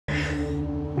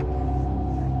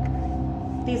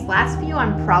These last few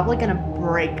I'm probably gonna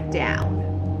break down.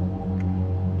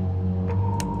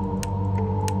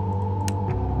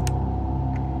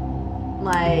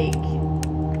 Like...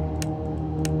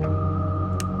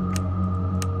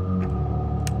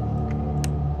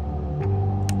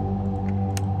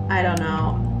 I don't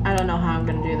know. I don't know how I'm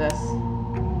gonna do this.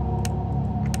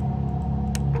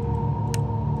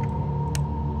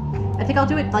 I think I'll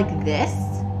do it like this.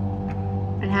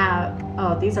 And have...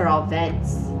 Oh, these are all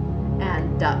vents.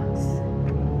 And ducts.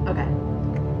 Okay.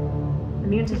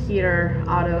 Immune to heater.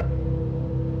 Auto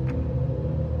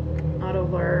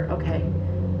lure. Okay.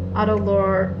 Auto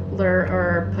lure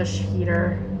or push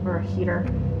heater. Or heater.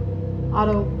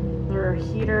 Auto lure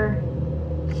heater.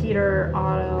 Heater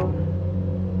auto.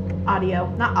 Audio.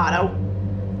 Not auto.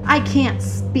 I can't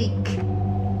speak.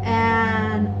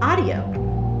 And audio.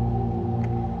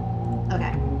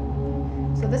 Okay.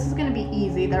 So this is going to be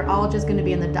easy. They're all just going to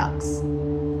be in the ducts.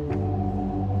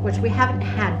 Which we haven't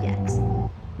had yet.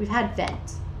 We've had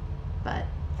vent. But...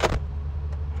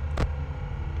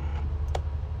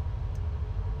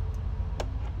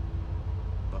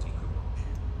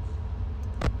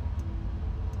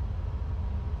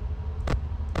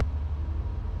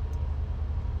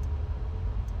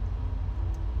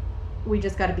 we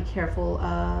just got to be careful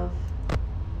of...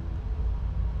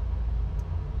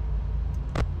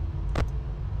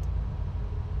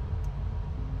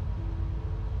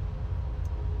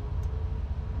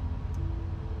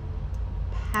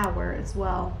 power as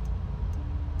well.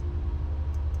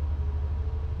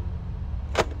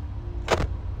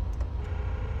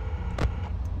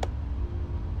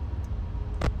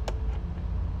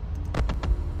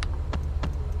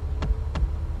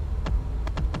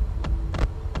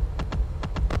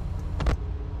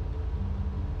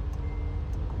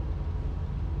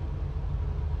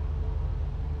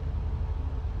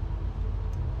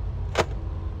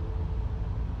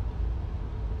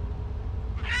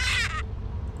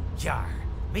 Jar,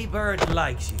 me bird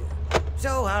likes you,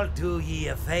 so I'll do ye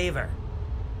a favor.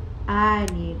 I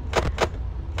need...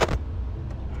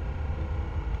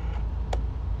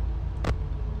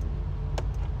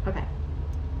 Okay.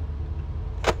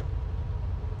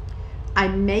 I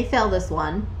may fail this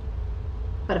one,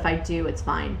 but if I do, it's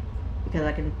fine. Because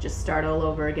I can just start all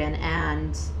over again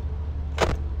and...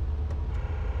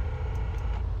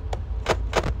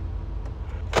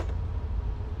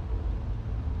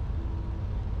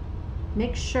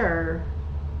 make sure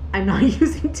I'm not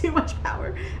using too much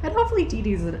power. And hopefully Dee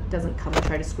Dee doesn't come and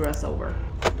try to screw us over.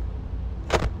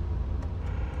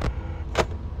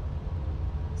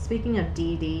 Speaking of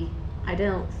Dee Dee, I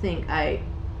don't think I...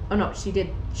 oh no, she did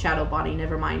Shadow Bonnie,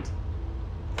 never mind.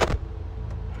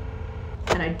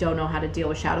 And I don't know how to deal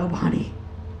with Shadow Bonnie.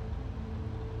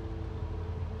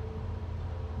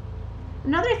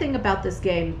 Another thing about this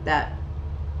game that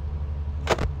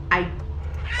I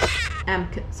am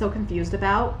so confused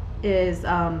about is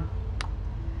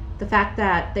the fact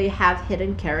that they have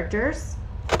hidden characters.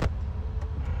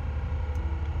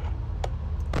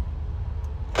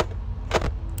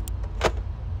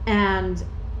 And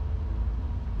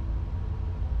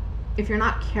if you're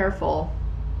not careful,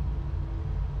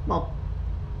 well,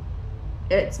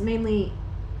 it's mainly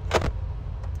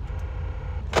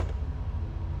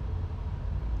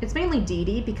Dee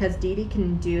Dee, because Dee Dee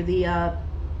can do the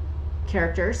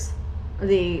characters,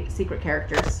 the secret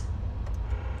characters.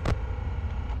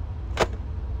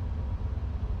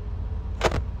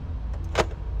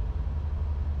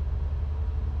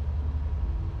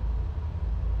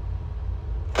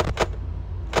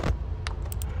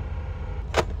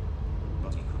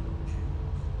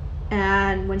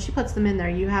 And when she puts them in there,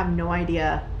 you have no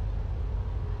idea.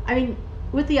 I mean,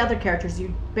 with the other characters,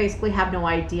 you basically have no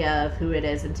idea of who it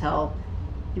is until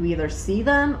you either see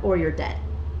them or you're dead.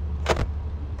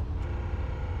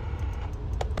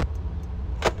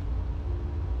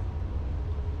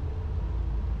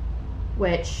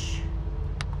 Which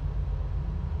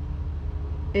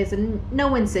is a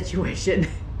no-win situation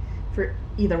for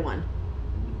either one.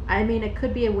 I mean, it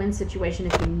could be a win situation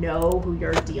if you know who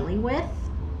you're dealing with.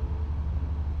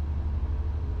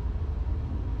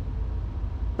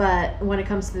 But when it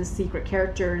comes to the secret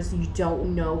characters, you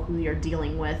don't know who you're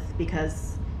dealing with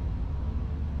because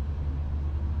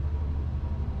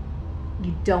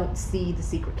you don't see the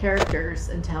secret characters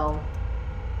until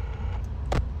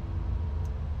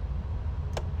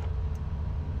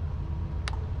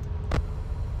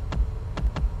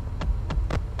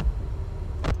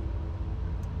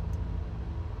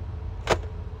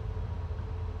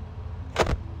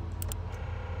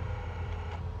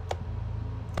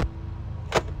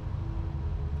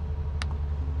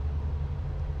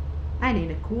I need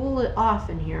to cool it off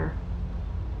in here.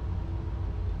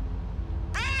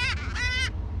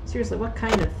 Seriously, what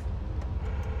kind of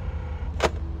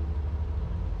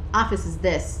office is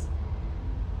this?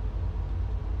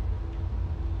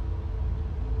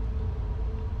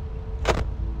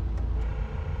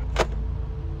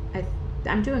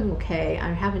 I'm doing okay.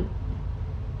 I haven't...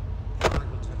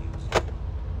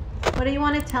 What do you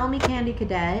want to tell me, Candy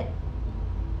Cadet?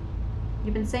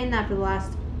 You've been saying that for the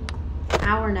last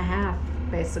hour and a half,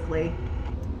 basically.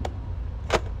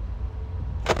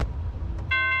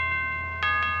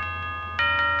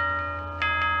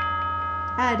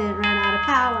 I didn't run out of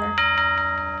power.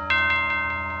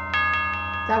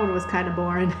 That one was kind of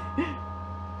boring.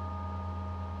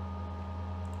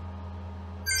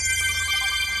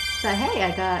 But hey, I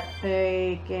got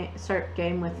a start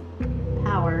game with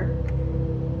power.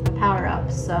 A power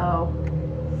up, so...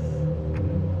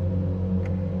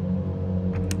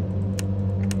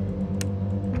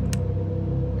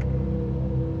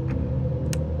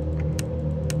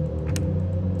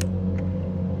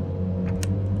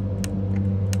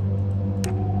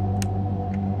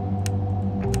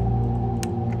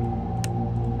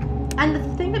 And the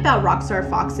thing about Rockstar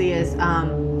Foxy is,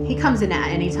 he comes in at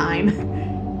any time.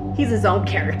 He's his own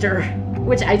character,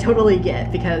 which I totally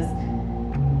get because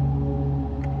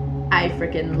I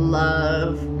freaking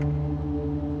love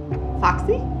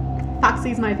Foxy.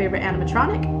 Foxy's my favorite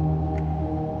animatronic.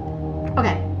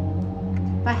 Okay.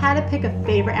 If I had to pick a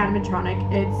favorite animatronic,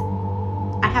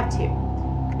 I have two.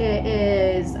 It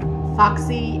is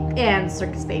Foxy and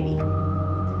Circus Baby.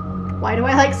 Why do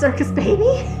I like Circus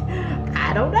Baby?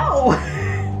 I don't know.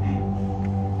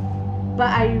 But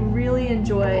I really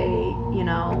enjoy, you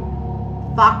know,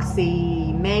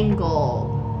 Foxy, Mangle,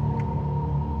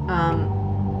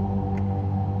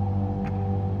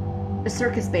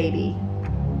 Circus Baby.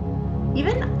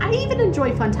 I even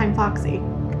enjoy Funtime Foxy,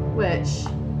 which,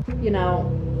 you know,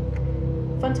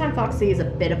 Funtime Foxy is a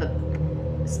bit of a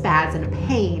spaz and a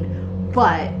pain,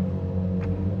 but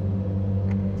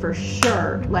for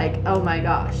sure, like, oh my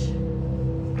gosh.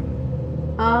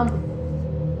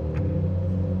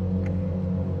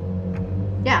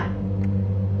 Yeah.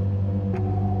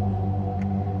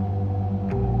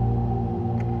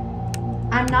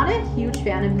 I'm not a huge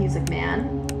fan of Music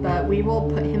Man, but we will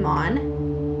put him on.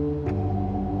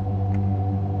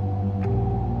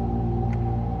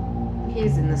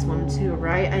 He's in this one too,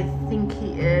 right? I think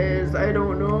he is. I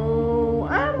don't know.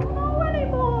 I don't know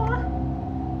anymore.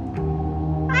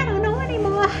 I don't know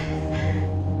anymore.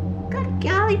 Good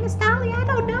golly, Miss Dolly, I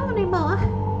don't know anymore.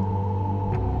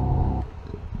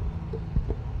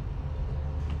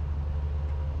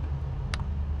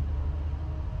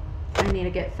 I need to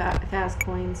get Faz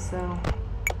coins, so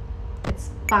it's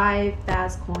 5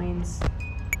 Faz coins.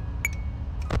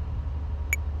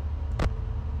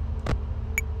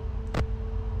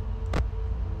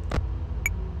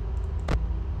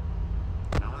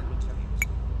 Now I will tell you something.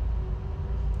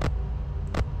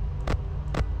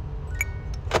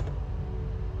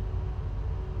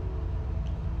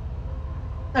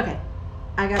 Okay,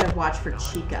 I gotta watch for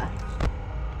Chica.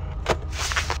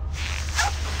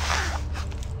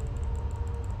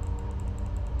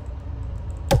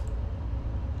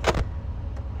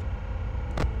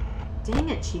 Dang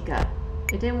it, Chica.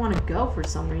 It didn't want to go for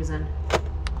some reason.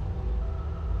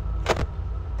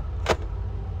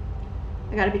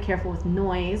 I gotta be careful with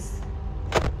noise.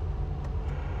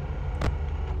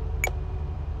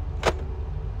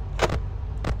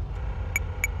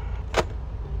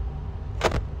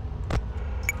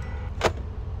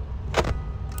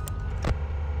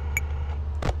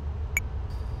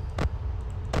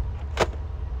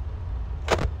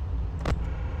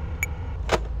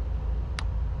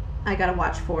 I gotta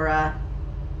watch for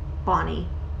Bonnie,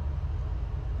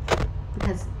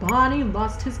 because Bonnie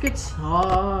lost his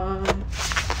guitar,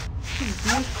 his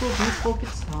beautiful, beautiful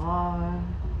guitar.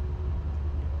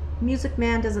 Music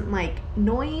Man doesn't like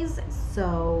noise,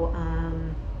 so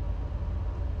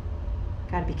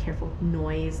gotta be careful with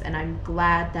noise, and I'm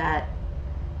glad that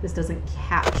this doesn't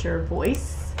capture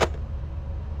voice.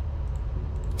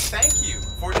 Thank you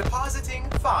for depositing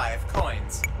 5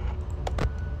 coins.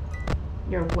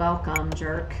 You're welcome,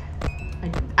 jerk.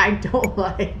 I don't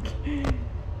like...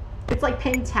 It's like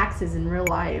paying taxes in real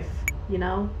life, you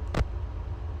know?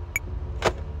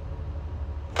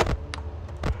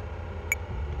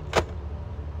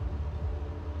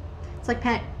 It's like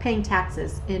paying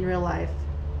taxes in real life.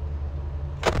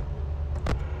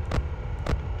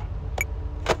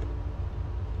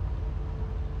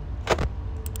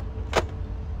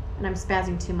 And I'm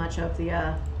spazzing too much of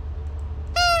the,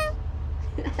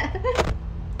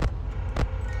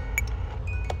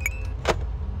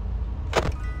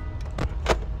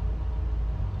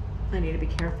 I need to be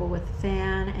careful with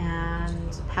fan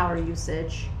and power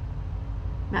usage.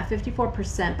 I'm at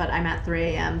 54%, but I'm at 3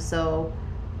 a.m., so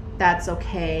that's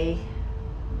okay.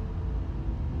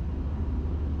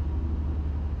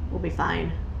 We'll be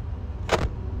fine.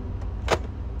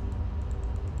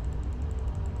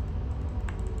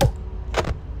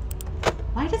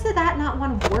 Why does that not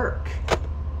want to work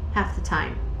half the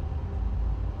time?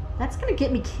 That's gonna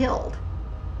get me killed.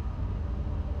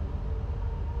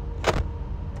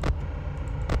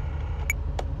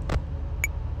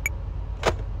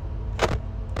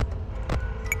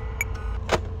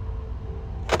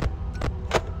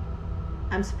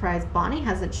 I'm surprised Bonnie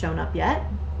hasn't shown up yet.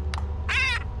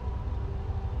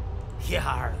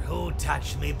 Yar, who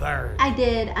touched me bird? I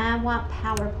did. I want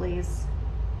power, please.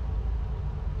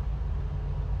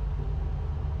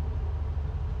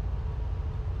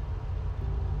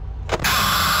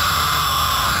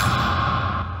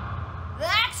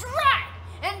 That's right!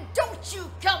 And don't you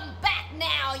come back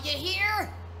now, you hear?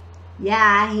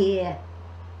 Yeah, I hear.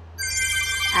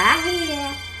 I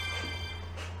hear.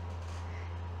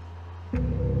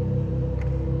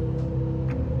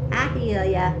 I hear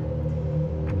ya.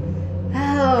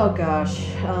 Oh gosh.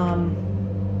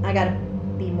 I gotta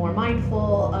be more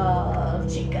mindful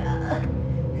of Chica.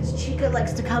 Because Chica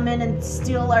likes to come in and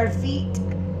steal our feet.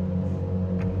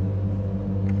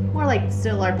 More like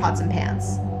steal our pots and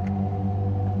pans.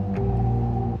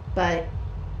 But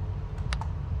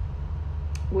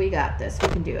we got this. We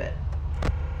can do it.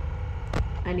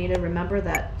 I need to remember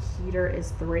that heater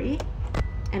is 3.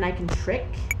 And I can trick.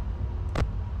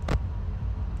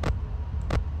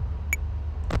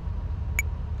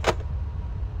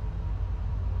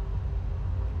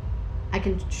 I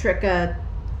can trick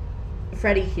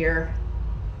Freddy here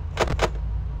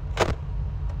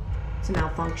to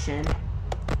malfunction,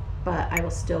 but I will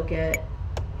still get.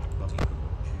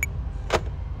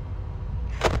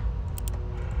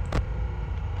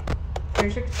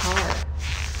 Where's your guitar?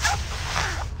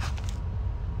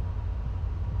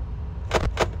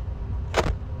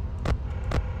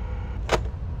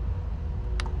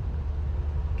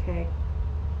 Okay.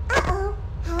 Uh-oh.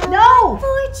 How No!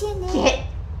 unfortunate. Get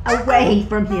away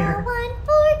from here. How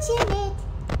unfortunate.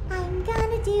 I'm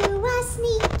gonna do a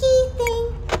sneaky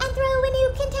thing and throw a new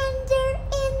contender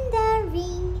in the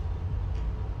ring.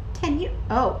 Can you?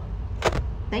 Oh.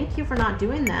 Thank you for not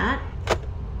doing that.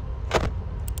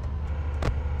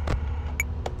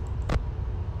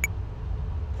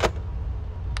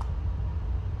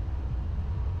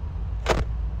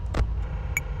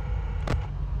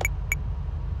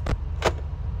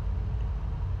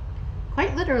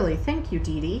 Quite literally, thank you,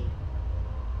 Dee Dee.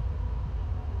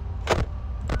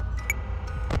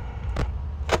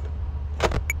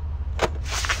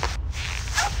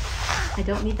 I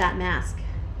don't need that mask.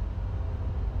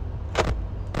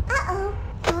 Uh-oh.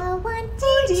 How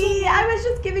unfortunate. Dee Dee, I was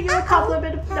just giving you a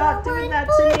compliment of not doing that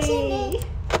to me.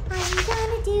 I'm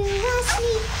gonna do a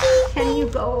sneaky Can you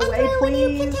go and away, throw a new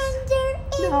please? contender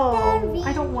in the No, ring.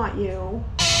 I don't want you.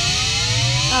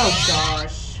 Oh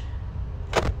gosh.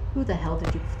 Who the hell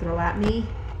did you throw at me?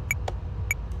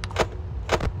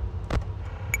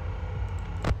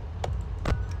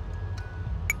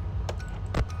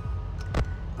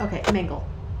 Okay, Mangle.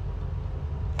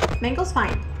 Mangle's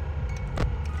fine.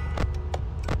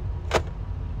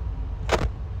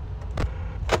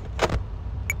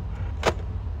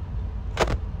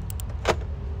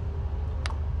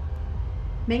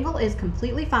 Mangle is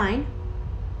completely fine.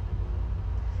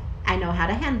 I know how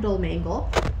to handle Mangle.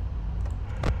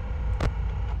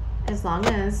 As long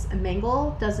as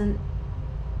Mangle doesn't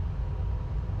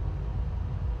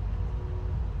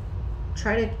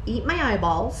try to eat my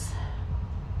eyeballs,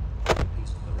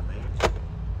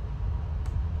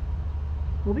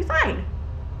 we'll be fine.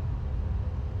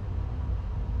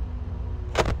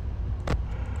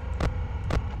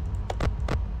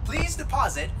 Please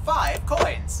deposit 5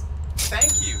 coins.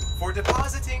 Thank you for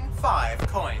depositing 5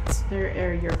 coins. There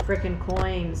are your frickin'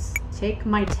 coins. Take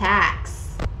my tax.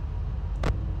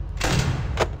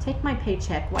 Take my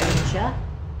paycheck, why don't ya?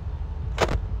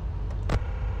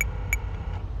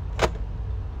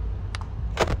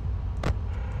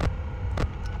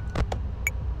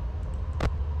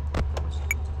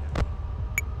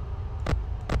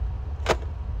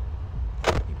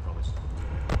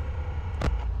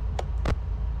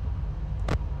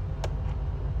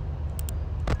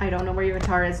 I don't know where your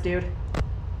guitar is, dude.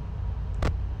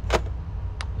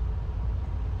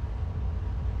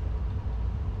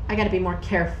 I gotta be more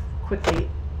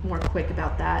more quick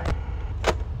about that.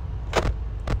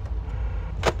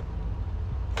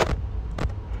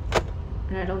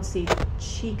 And I don't see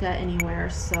Chica anywhere,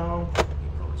 so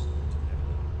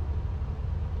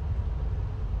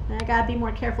And I gotta be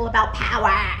more careful about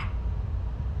power.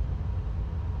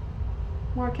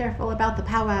 More careful about the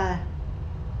power.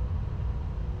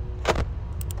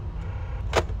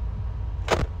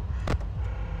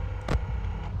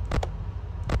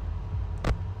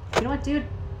 You know what, dude?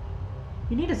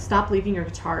 You need to stop leaving your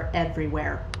guitar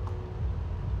everywhere.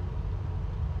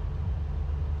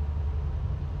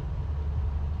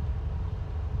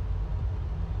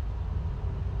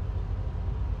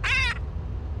 I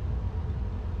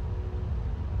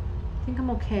think I'm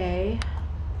okay.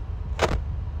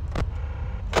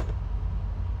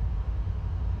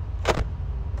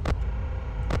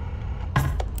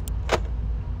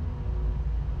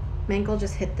 Mangle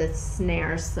just hit the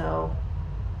snare, so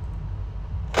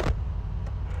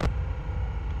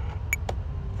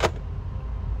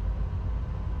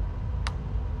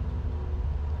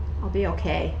I'll be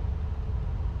okay.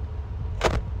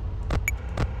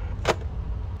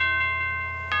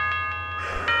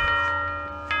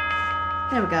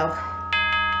 There we go.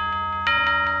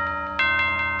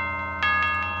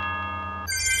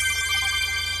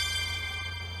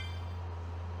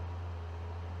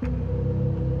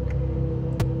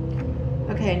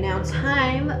 Okay, now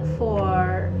time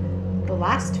for the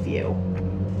last view.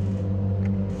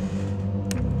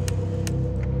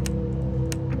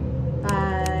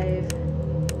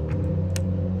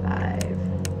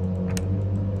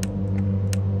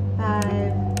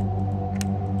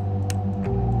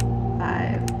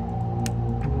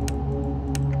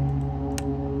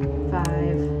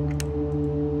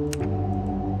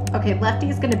 Okay, lefty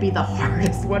is going to be the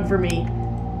hardest one for me.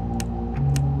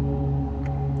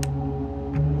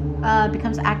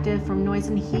 Becomes active from noise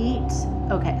and heat.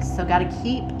 Okay, so gotta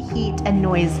keep heat and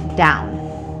noise down,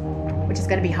 which is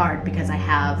going to be hard because I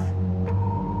have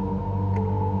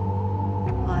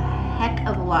a heck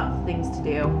of a lot of things to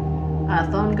do.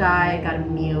 Phone guy, gotta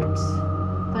mute.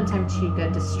 Funtime Chica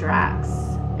distracts,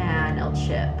 and El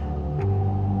Chip.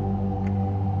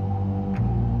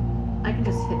 I can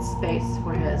just hit space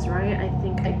for his, right? I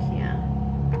think I can.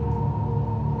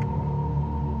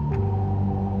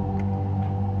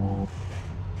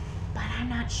 But I'm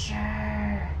not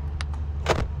sure.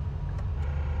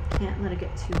 Can't let it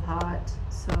get too hot,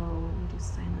 so let me do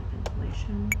silent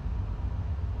ventilation.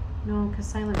 No, because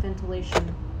silent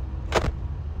ventilation.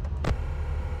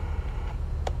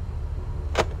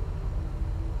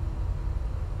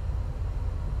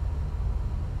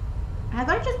 Have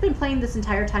I just been playing this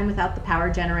entire time without the power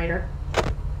generator?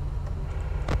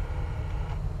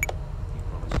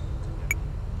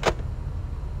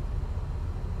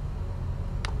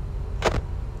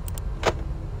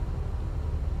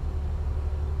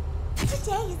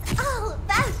 Today is all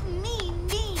about me,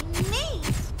 me, me.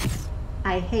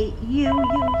 I hate you.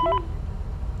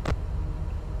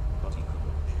 Okay.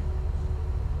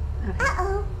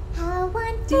 Uh-oh, how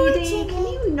Dee, unfortunate. can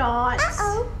you not?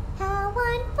 Uh-oh, how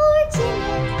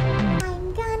unfortunate.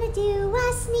 I'm gonna do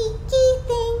a sneaky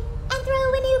thing and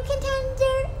throw a new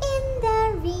contender in the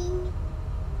ring.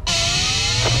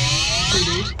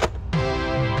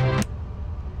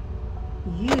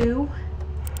 You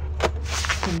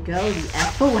can go the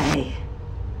F away.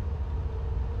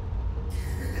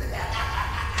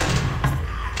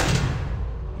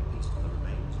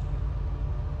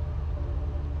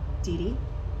 Dee Dee?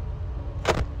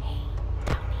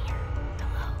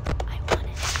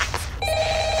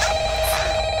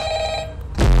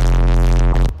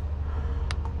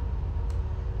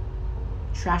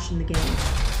 Trash in the game.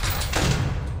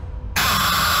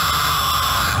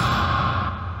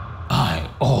 I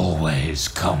always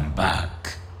come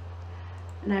back.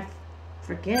 And I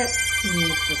forget he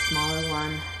needs the smaller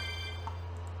one.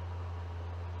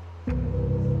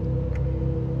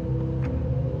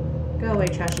 Go away,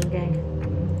 trash in the gang.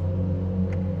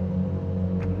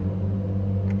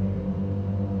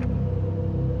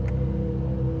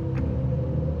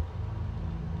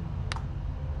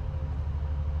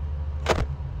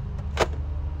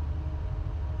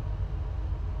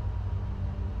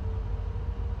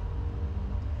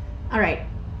 All right.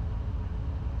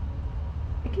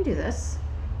 I can do this.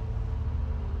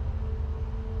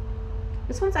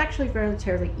 This one's actually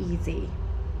relatively easy.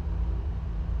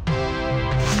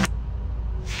 I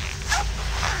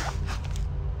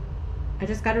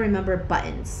just got to remember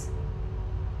buttons.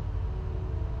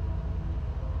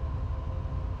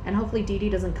 And hopefully Dee Dee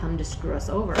doesn't come to screw us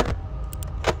over.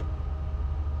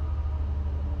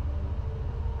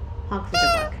 Honk for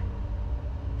good luck.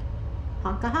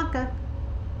 Honka honka.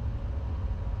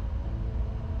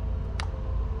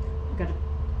 Gotta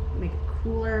make it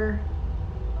cooler.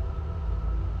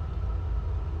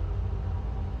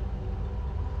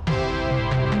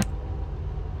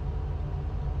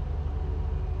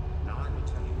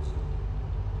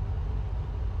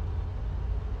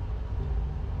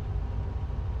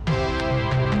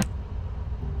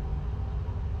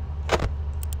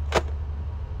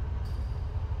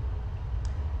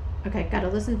 Okay, gotta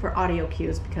listen for audio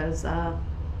cues because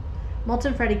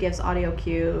Molten Freddy gives audio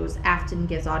cues, Afton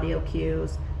gives audio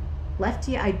cues.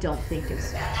 Lefty, I don't think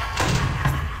gives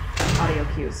audio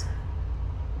cues.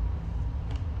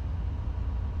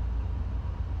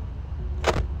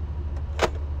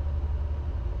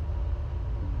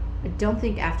 I don't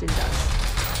think Afton does.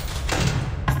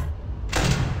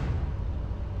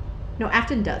 No,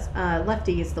 Afton does.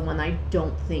 Lefty is the one I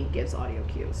don't think gives audio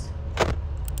cues.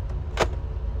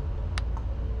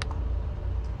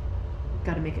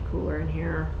 Gotta make it cooler in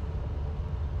here.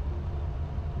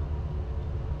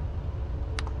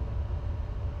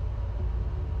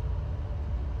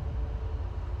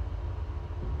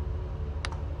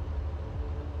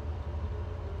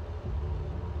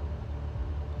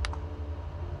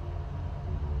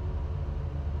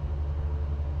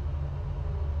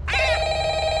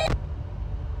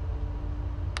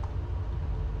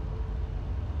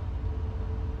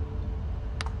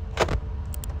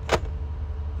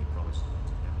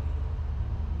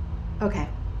 Okay,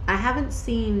 I haven't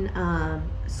seen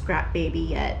Scrap Baby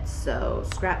yet, so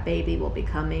Scrap Baby will be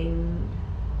coming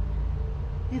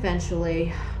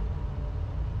eventually.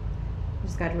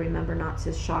 Just got to remember not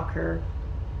to shock her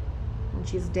when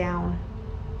she's down.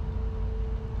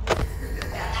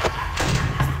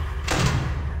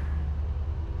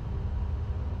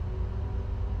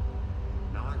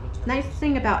 Nice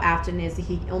thing about Afton is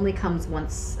he only comes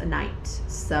once a night,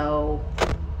 so...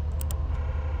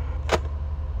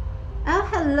 Oh,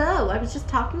 hello! I was just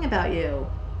talking about you.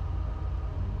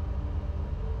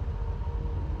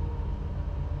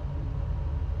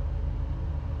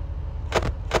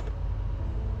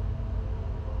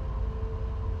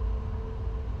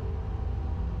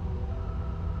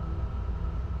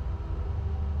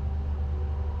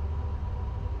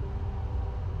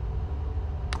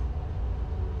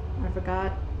 I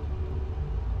forgot.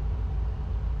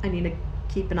 I need to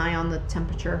keep an eye on the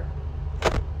temperature.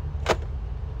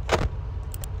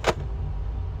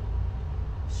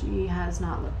 She has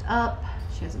not looked up.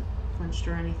 She hasn't flinched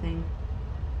or anything.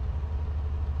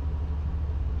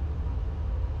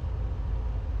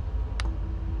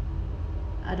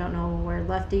 I don't know where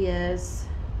Lefty is.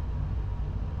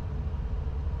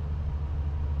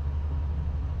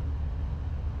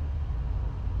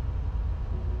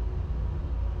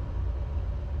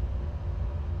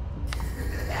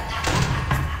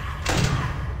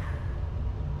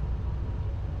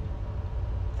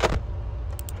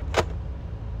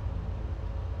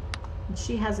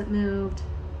 She hasn't moved.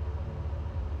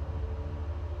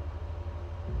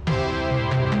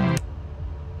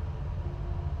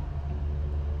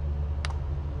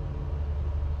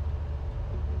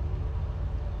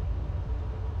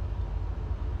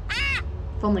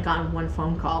 I've only gotten one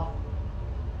phone call.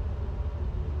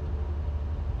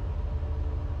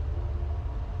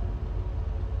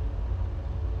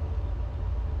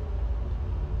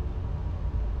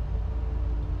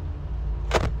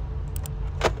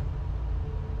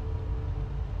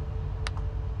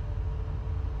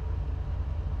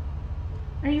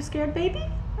 Are you scared, baby?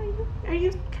 Are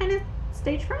you kind of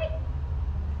stage fright?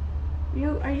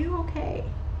 Are you okay?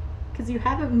 Because you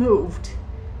haven't moved.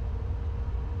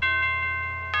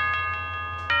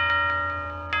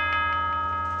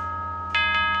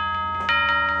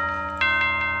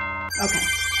 Okay.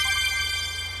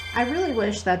 I really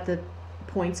wish that the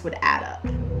points would add up.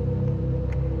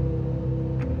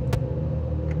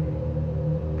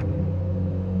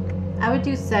 I would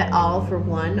do set all for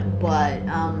one, but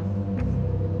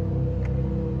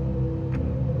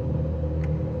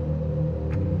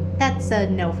that's a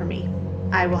no for me.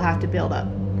 I will have to build up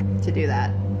to do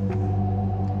that.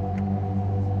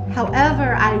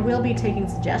 However, I will be taking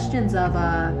suggestions of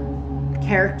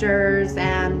characters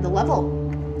and the level.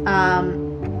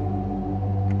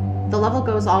 The level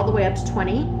goes all the way up to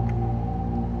 20.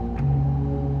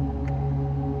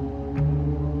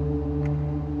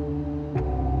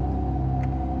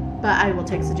 But I will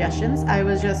take suggestions. I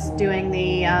was just doing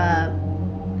the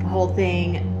whole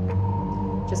thing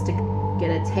just to get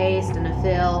a taste and a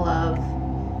feel of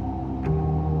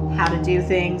how to do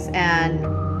things, and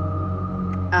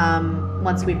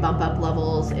once we bump up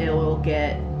levels, it will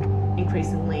get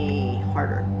increasingly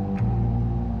harder.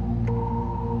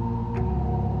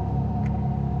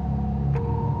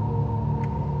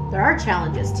 There are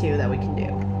challenges too that we can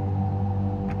do.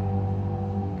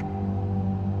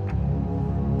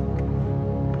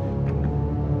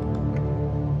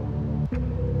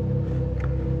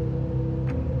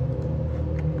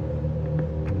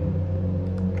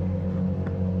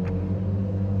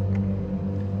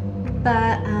 But,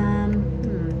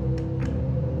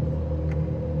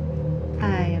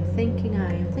 I am thinking.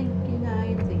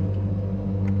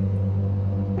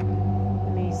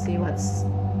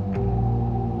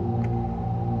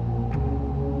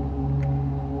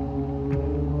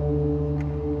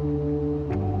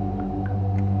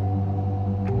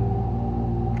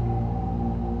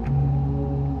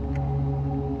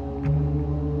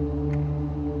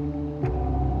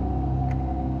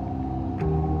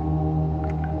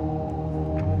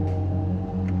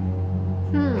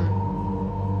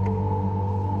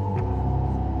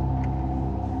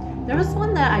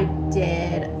 that I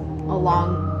did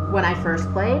along when I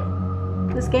first played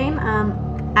this game,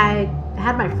 I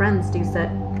had my friends do set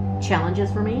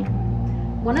challenges for me.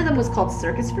 One of them was called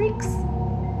Circus Freaks.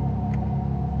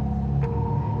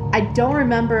 I don't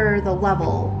remember the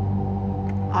level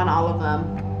on all of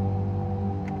them.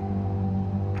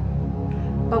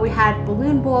 But we had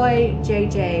Balloon Boy,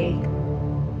 JJ,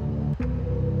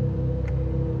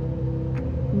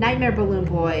 Nightmare Balloon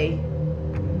Boy,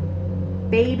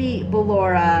 Baby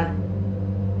Ballora,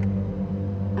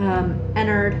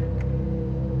 Ennard,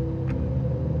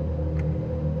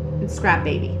 and Scrap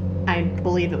Baby, I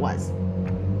believe it was.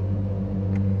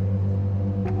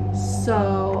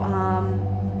 So,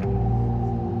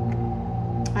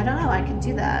 I don't know, I could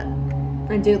do that.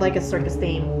 And do like a circus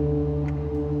theme.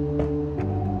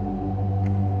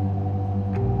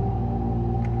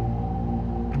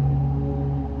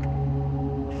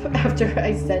 After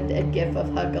I send a gif of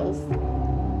Huggles.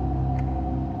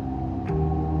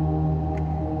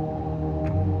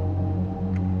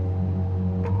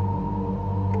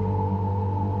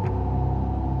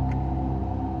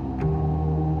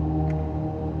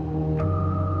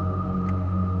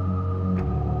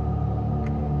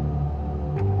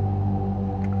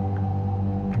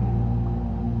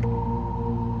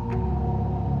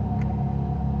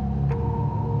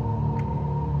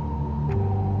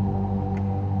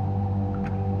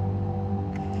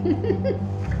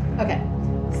 Okay,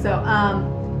 so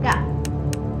yeah,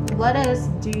 let us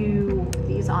do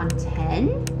these on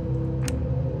 10.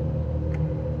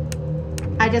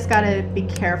 I just gotta be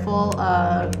careful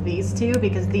of these two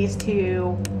because these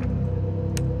two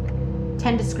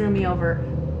tend to screw me over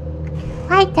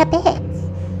Quite a bit.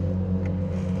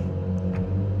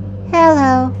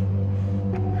 Hello.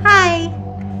 Hi.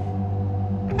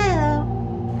 Hello.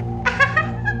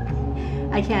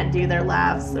 I can't do their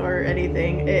laughs or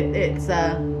anything. It's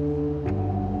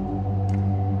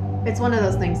one of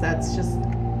those things that's just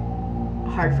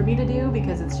hard for me to do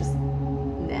because it's just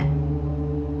nah.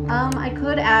 I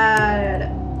could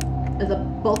add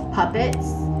both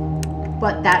puppets,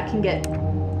 but that can get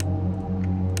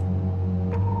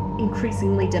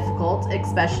increasingly difficult,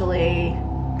 especially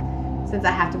since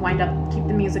I have to keep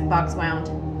the music box wound,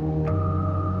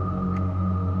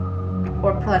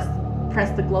 or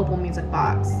press the global music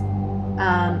box.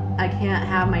 I can't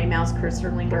have my mouse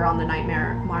cursor linger on the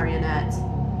Nightmare marionette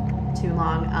too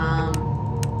long.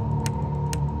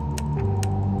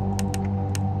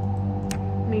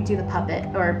 Let me do the puppet,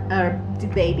 or do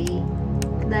Baby.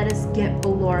 Let us get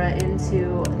Ballora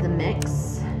into the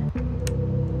mix.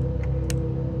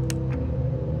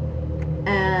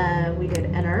 We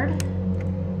did Ennard.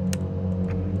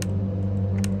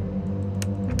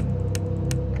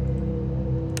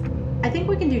 I think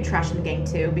we can do Trash in the Gang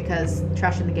too, because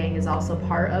Trash in the Gang is also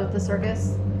part of the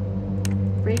Circus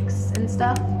Freaks and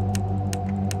stuff.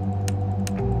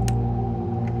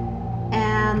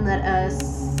 And let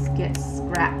us get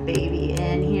Scrap Baby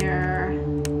in here.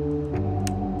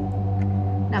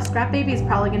 Now Scrap Baby is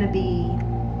probably going to be...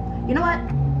 You know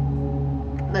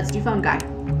what? Let's do Phone Guy.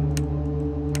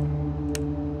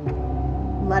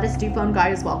 Let us do Phone Guy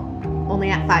as well. Only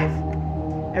at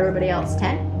 5. Everybody else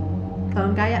 10.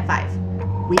 Phone Guy at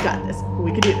 5. We got this.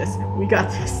 We can do this. We got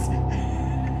this.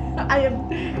 I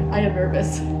am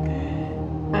nervous.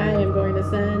 I am going to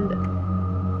send...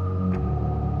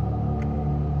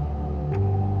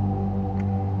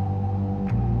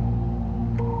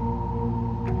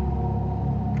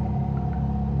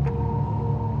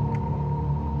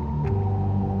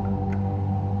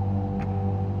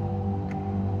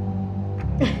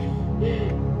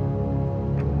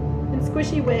 And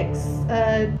Squishy Wicks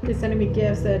is sending me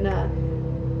gifts, and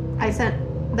I sent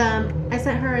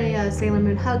her a Sailor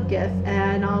Moon hug gif,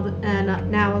 and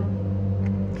now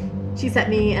she sent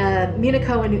me a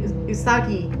Minako and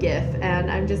Usagi gif, and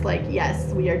I'm just like,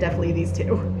 yes, we are definitely these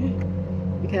two.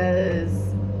 Because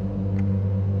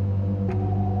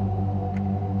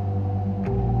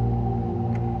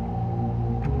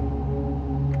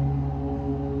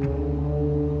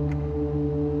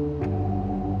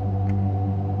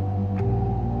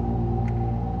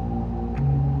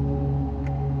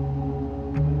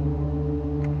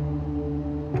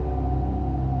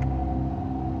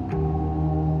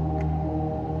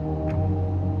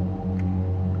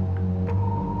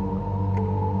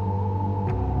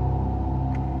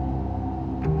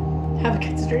have a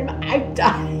good stream. I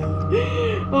died.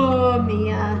 Oh,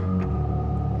 Mia.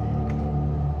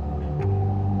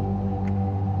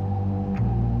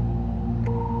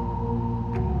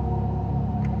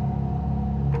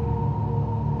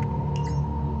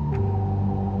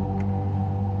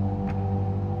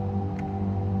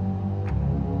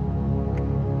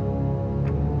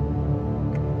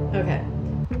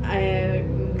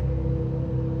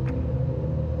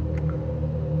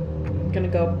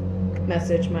 go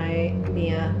message my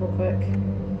Mia real quick.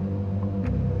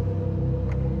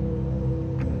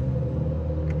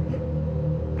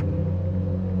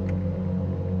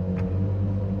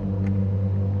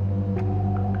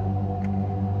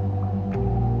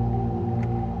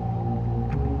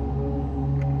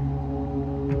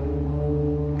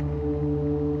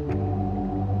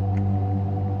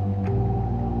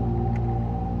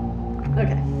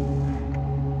 Okay.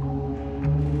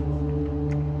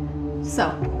 So,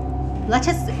 let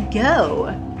us go.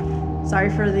 Sorry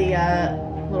for the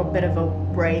little bit of a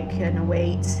break and a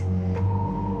wait.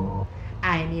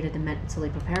 I needed to mentally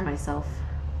prepare myself.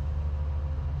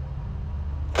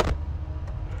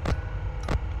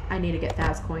 I need to get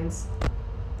fast coins.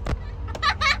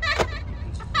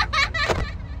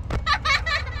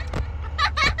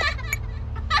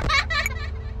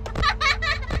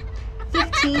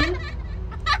 15.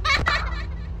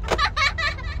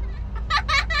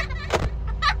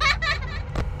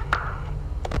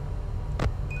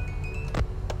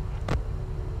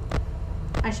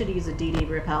 I should use a DD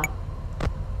repel.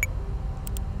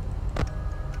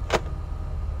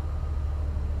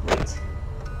 Wait.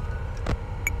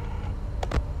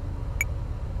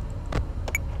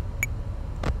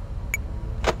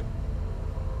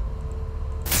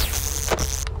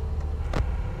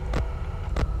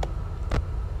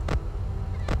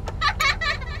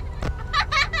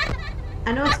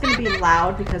 I know it's going to be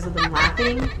loud because of them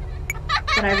laughing,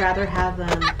 but I'd rather have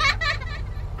them...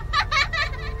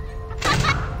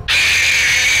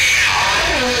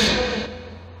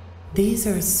 These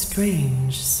are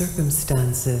strange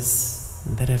circumstances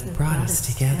that have brought us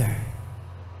together.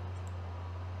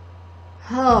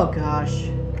 Oh gosh.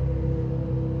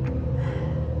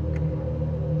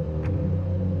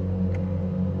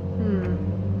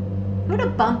 Who to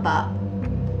bump up?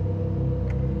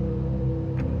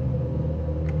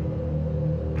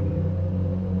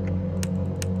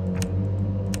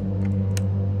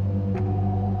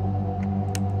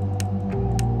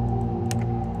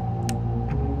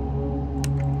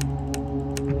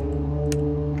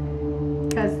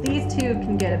 Because these two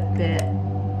can get a bit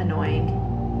annoying.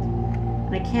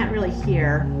 And I can't really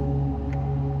hear.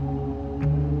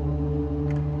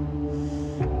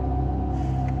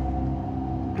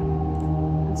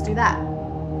 Let's do that.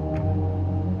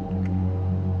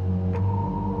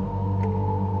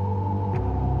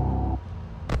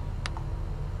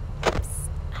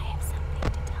 I have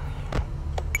something to tell you.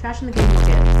 Trash in the game will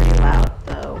get pretty loud,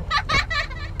 though.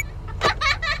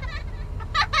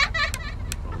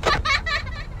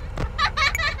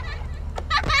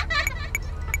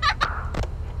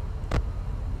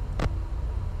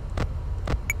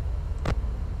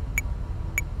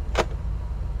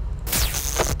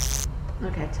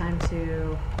 Okay, time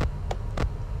to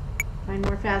find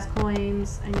more fast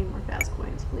coins. I need more fast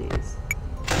coins, please.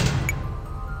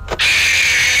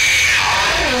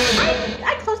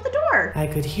 I closed the door! I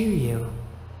could hear you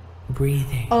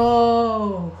breathing.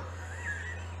 Oh.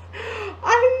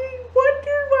 I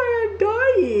wonder why I'm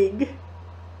dying.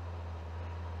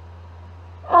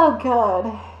 Oh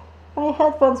god. My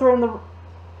headphones were in the...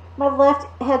 My left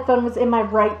headphone was in my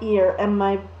right ear and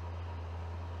my...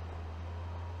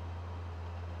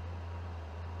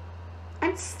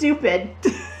 I'm stupid.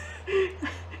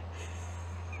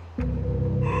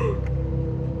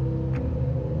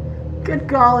 Good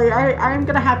golly, I'm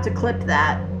gonna have to clip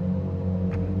that.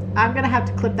 I'm gonna have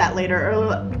to clip that later,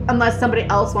 or unless somebody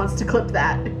else wants to clip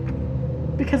that.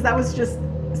 Because that was just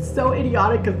so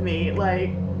idiotic of me.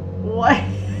 Like, what?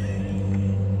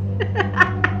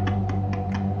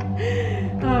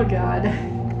 Oh god.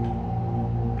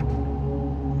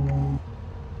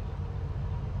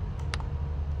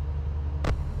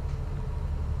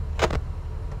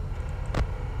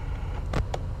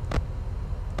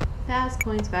 Fast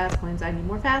coins, fast coins. I need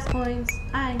more fast coins.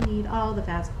 I need all the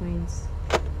fast coins.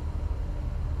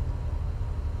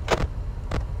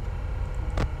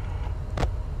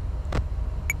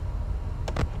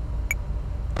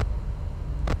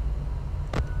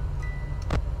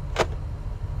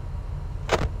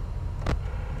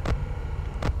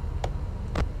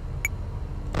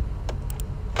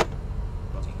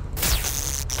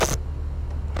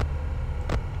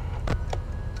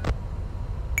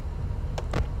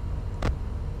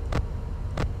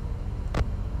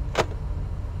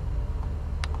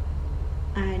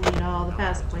 I need all the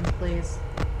fast coins, please.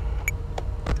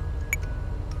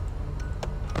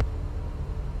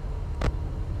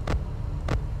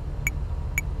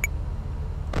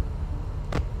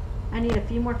 I need a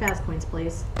few more fast coins,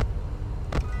 please.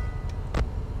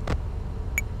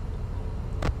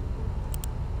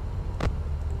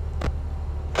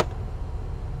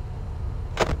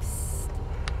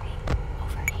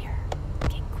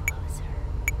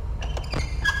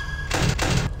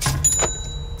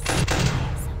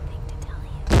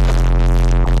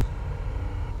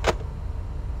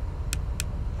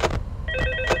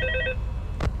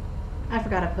 I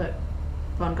forgot to put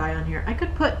fungi on here. I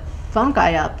could put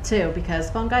fungi up too because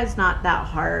fungi is not that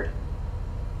hard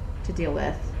to deal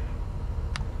with.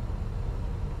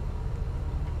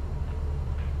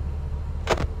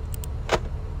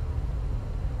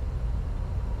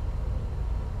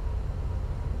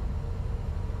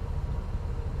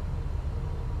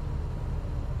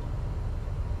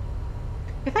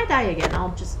 If I die again,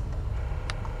 I'll just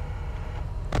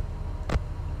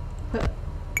put...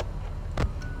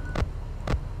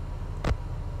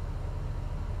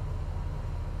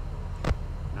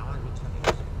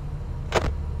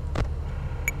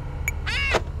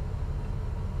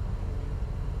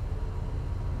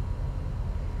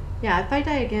 Yeah, if I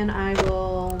die again, I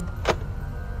will...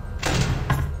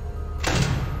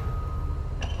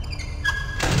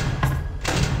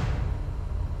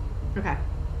 Okay.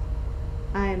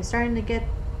 I'm starting to get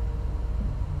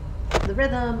the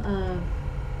rhythm of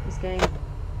this game.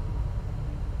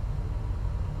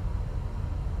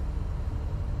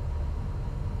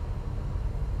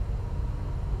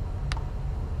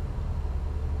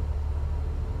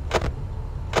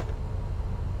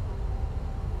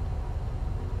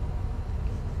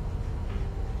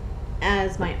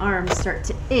 As my arms start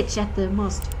to itch at the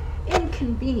most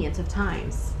inconvenient of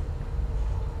times.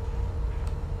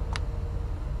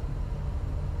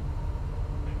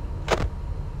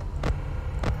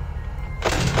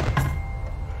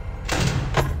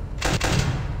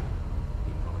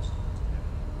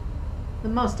 The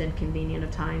most inconvenient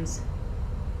of times.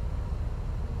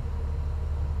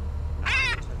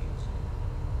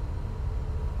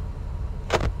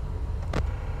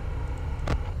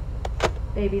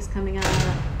 Baby's coming up.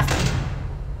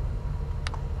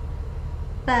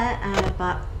 But I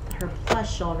bought her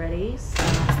plush already, so...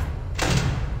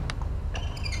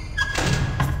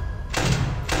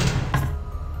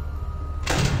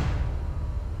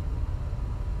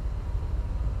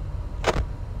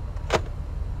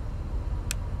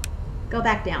 Go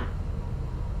back down.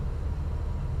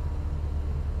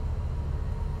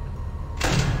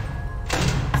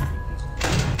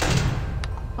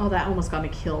 Oh, that almost got me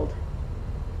killed.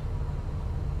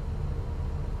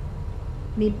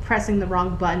 Me pressing the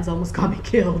wrong buttons almost got me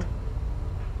killed.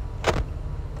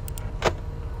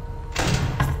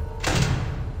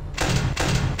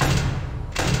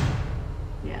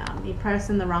 Yeah, me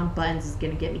pressing the wrong buttons is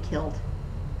gonna get me killed.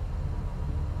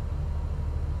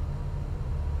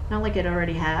 Not like it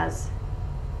already has.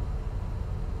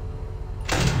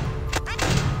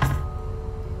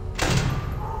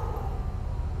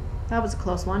 That was a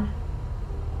close one.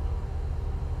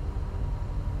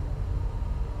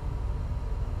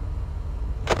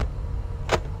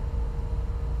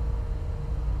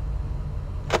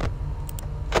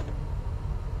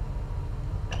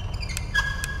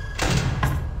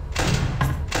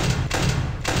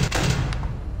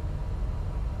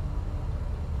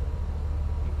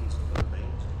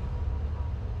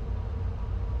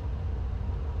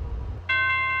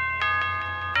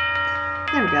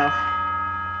 There we go.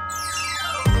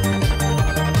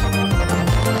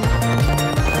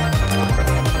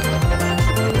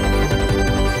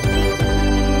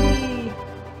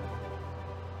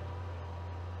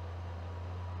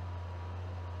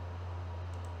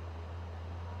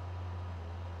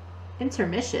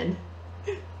 Intermission?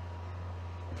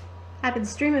 I've been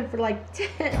streaming for like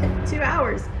 2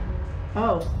 hours.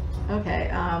 Oh, okay.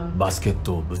 バスケッ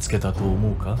トをぶつけたと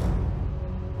思うか？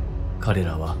彼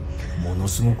らはもの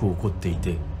すごく怒ってい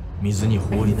て水に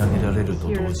放り投げられる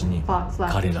と同時に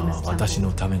彼らは私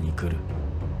のために来る。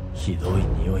ひどい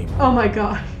匂いも。Oh my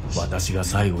god. 私が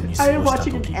最後に過ごした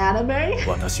時、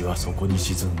私はそこに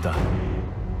沈んだ。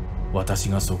私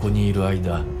がそこにいる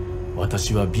間、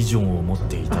私はビジョンを持っ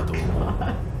ていたと思う。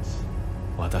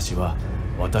私は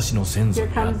私の先祖に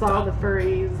あった。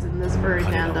彼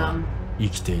らは生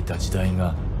きていた時代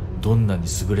がどんなに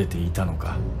優れていたの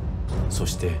か。そ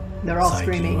して最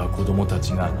近は子供た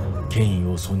ちが権威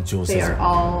を尊重せずビ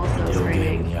デオゲ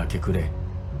ームに明け暮れ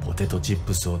ポテトチッ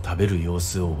プスを食べる様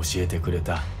子を教えてくれ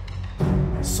た。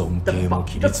尊敬も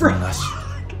規律もなし。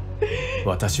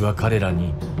私は彼ら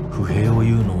に不平を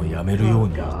言うのをやめるよう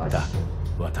に言った。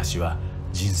私は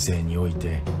人生におい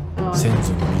て先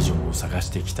祖のビジョンを探し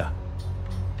てきた。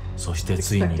そして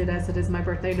ついに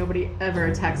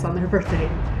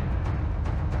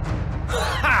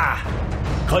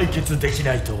解決でき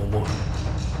ないと思う。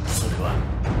それは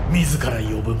自ら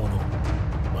呼ぶもの。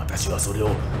私はそれを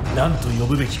何と呼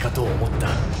ぶべきかと思った。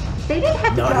な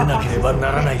れなければな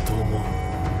らないと思う。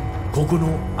ここ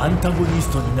のアンタゴニ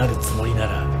ストになるつもりな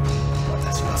ら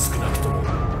私は少なくとも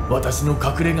私の隠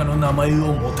れ家の名前を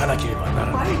持たなければな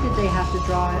らな Why い。 did they have to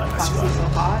draw Foxy 私 so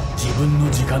は hot? 自分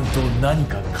の時間と何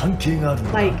か関係がある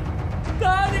のだ。 Like,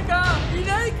 誰かい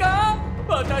ないか？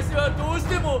私はどうし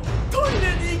てもトイ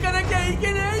レに行かなきゃい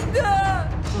けないんだ。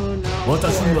 oh no.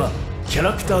 私にはキャ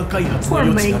ラクター開発の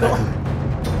余地がなく、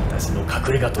私の隠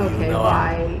れ家という名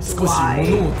は Okay, 少し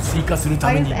物を追加する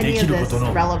ためにできること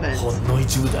の Why is any of this relevant? ほんの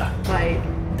一部だ。 Like,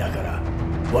 だから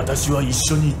私は一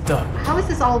緒に行った how is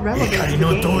this all relevant 怒 to り the の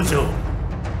道 game? 場。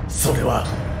それは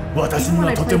私 Even に when は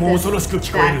I とて played も this 恐ろしく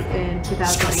聞こ back え in る。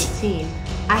しかし 2018,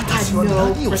 I had 私は no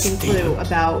何を知 freaking っている。 clue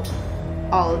about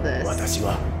all of this. 私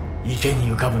は池に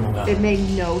浮かぶのが It made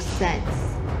no sense.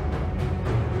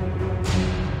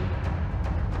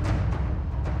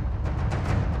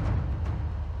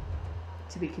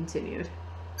 To be continued.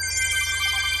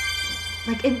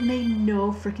 Like, it made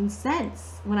no freaking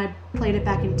sense when I played it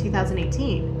back in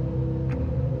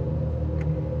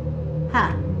 2018.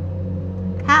 Huh.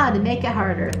 How to make it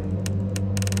harder.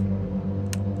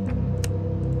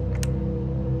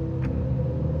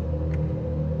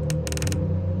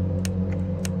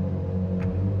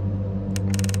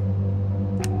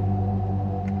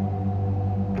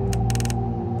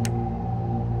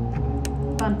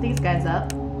 Bump these guys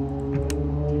up.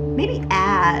 Maybe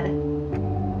add.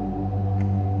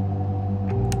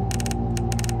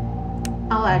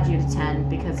 I'll add you to 10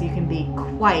 because you can be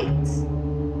quite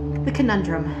the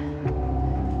conundrum.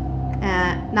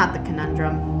 Not the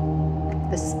conundrum.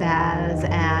 The spaz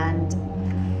and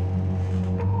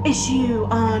issue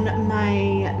on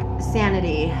my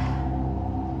sanity.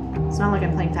 It's not like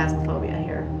I'm playing Phasmophobia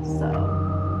here, so.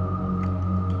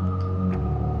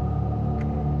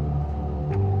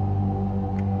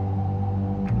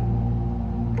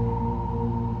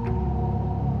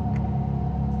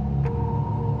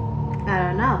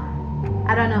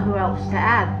 I don't know who else to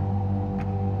add.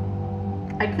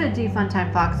 I could do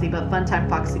Funtime Foxy, but Funtime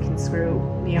Foxy can screw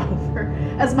me over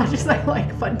as much as I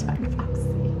like Funtime Foxy.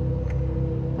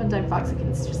 Funtime Foxy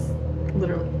can just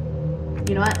literally.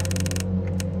 You know what?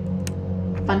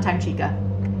 Funtime Chica.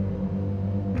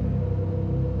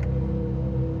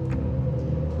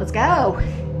 Let's go!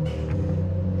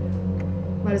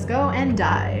 Let us go and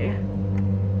die.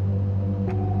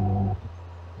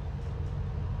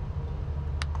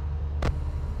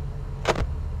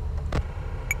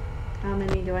 How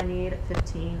many do I need?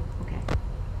 15. Okay.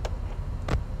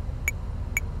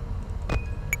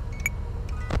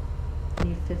 I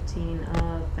need 15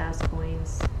 of fast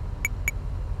coins.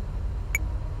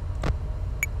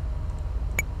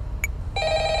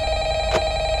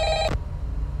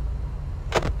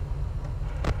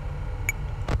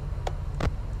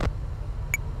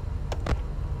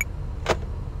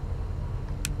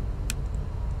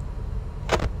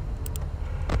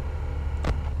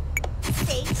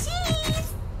 Say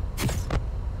cheese!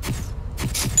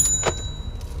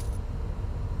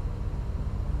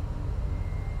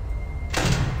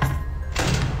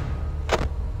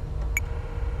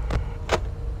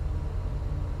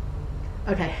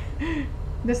 Okay.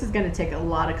 This is gonna take a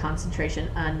lot of concentration.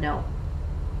 No.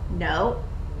 No.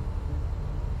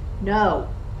 No.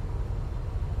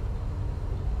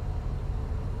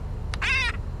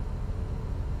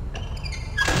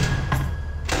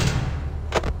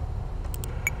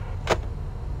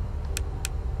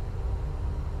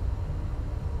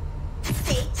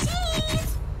 Say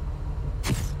cheese!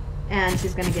 And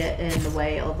she's gonna get in the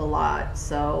way of a lot,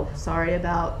 so sorry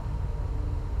about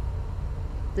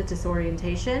the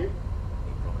disorientation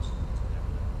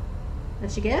that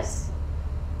she gives.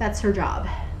 That's her job.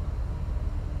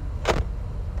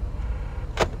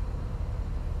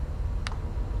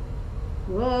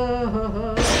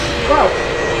 Whoa. Whoa.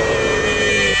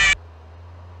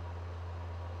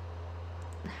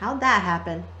 How'd that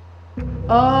happen?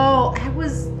 Oh, I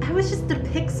was just a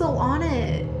pixel on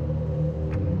it.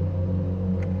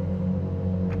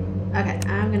 Okay,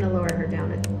 I'm gonna lower her down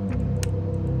to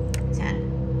 10.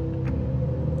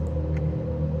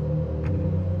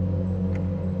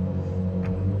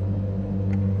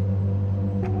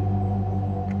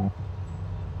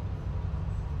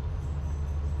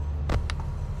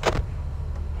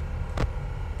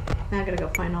 Now I gotta go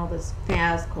find all those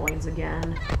Faz coins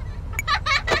again.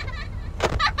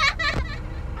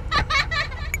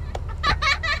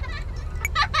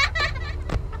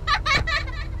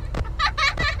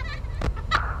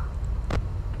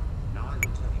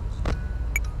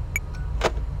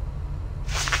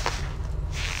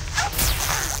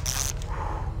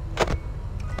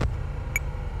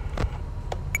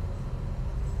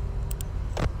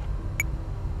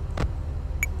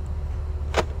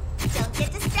 Don't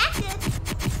get distracted.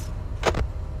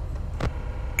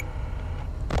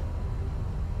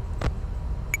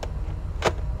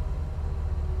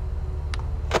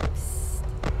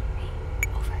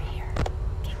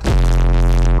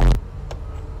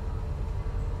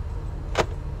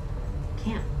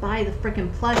 buy the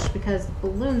frickin' plush because the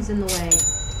balloon's in the way.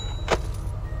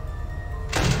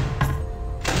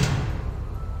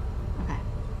 Okay.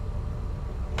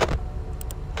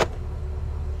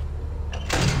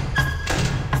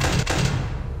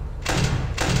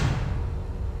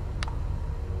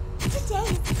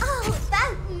 Today's all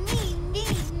about me.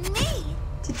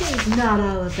 Today's not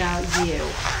all about you.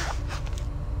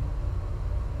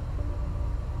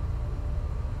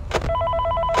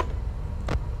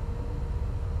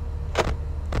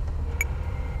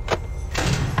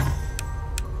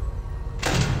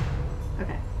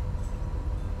 Okay.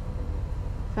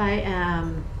 If I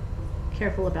am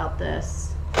careful about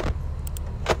this,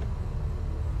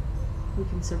 we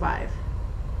can survive.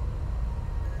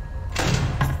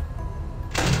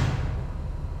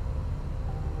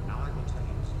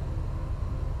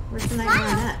 Where's the Night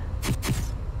Marionette?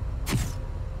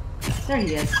 There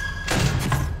he is.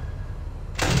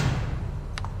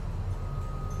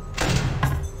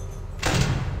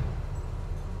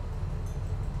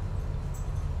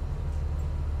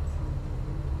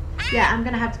 Yeah, I'm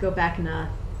gonna have to go back and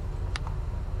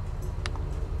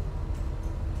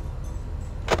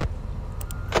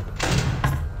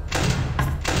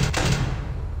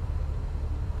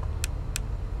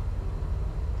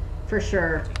for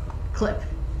sure clip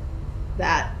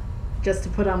that just to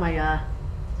put on my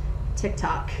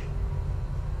TikTok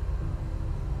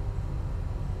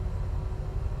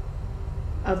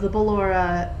of the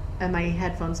Ballora and my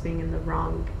headphones being in the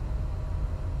wrong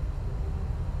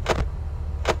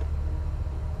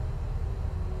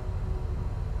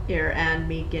ear and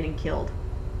me getting killed.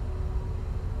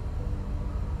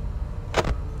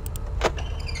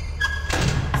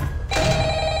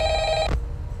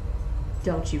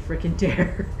 Don't you freaking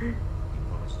dare.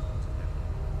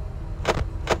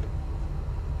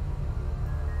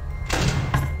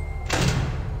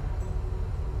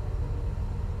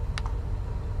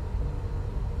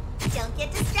 Don't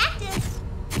get distracted.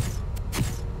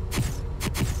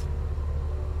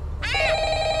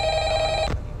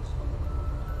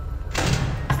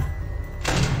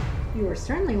 You were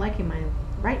certainly liking my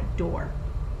right door.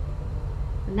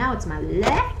 But now it's my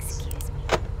left. Excuse me.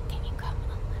 Can you come a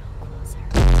little closer?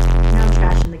 Now I'm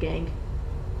trashing the gang.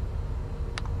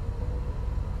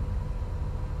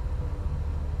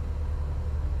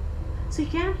 So you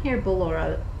can hear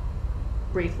Ballora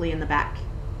briefly in the back.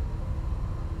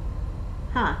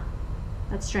 Huh.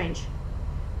 That's strange.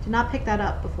 Did not pick that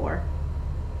up before.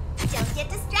 Don't get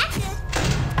distracted.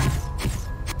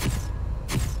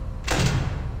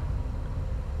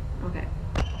 Okay.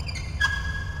 I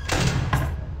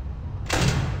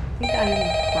think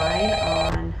I'm fine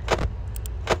on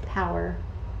power.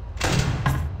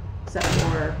 Except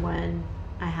for when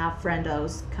I have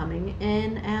friendos coming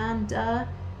in and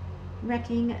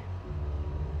wrecking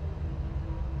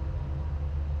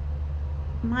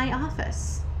my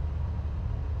office.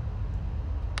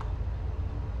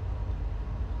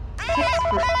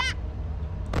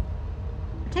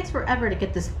 It takes forever to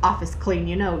get this office clean,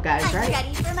 you know, guys, I'm right?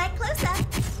 ready for my close-up.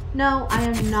 No, I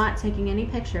am not taking any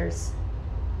pictures.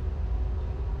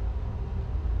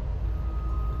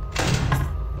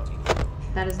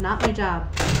 That is not my job.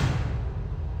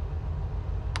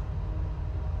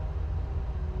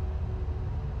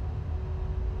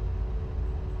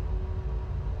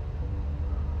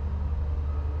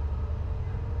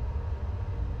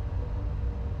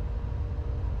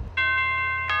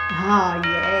 Oh,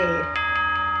 yay.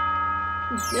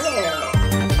 Yeah.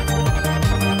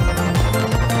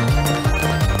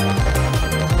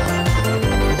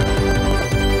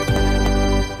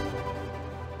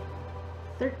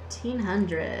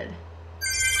 $1,300.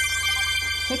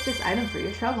 Take this item for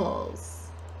your troubles.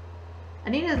 I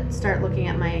need to start looking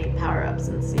at my power-ups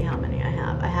and see how many I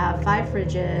have. I have 5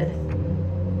 frigid,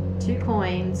 2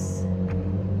 coins,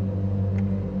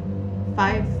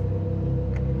 5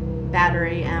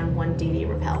 battery, and 1 DD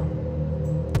repel.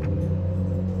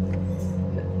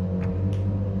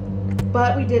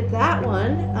 But we did that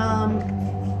one.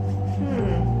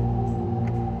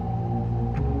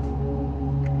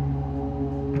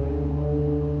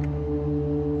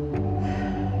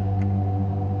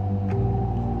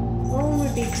 What one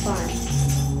would be fun?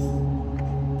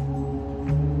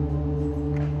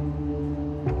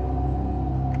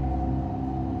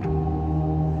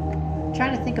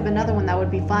 Trying to think of another one that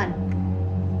would be fun.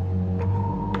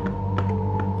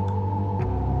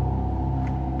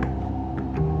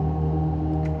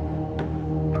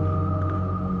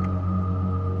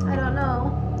 I don't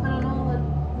know what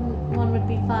one would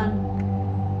be fun.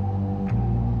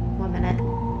 1 minute.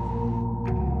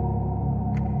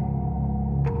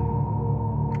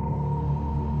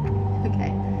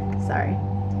 Okay, sorry.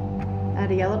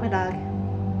 to yell at my dog.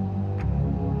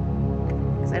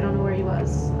 Because I don't know where he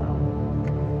was, so.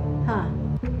 Huh.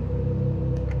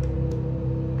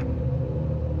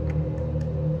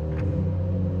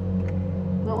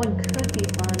 What one could be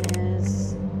fun is...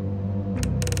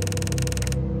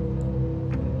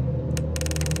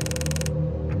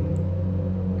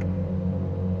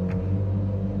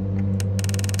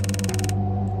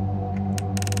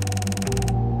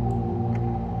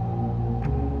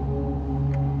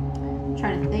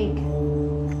 trying to think.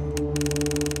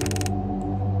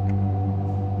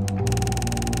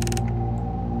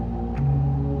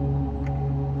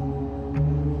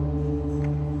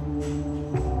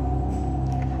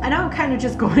 I know I'm kind of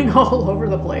just going all over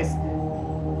the place.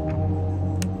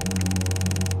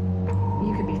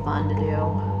 You could be fun to do.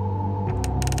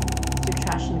 Let's do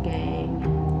Trash in the Gang.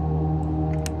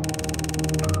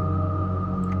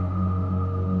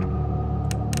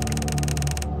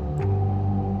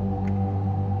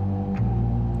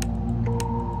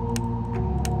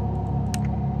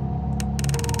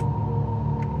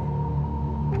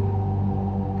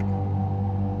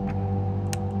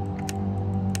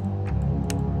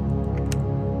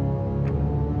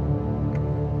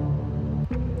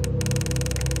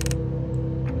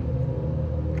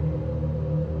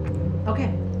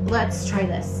 Okay, let's try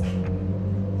this.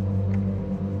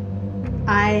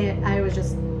 I was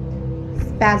just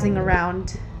spazzing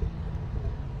around.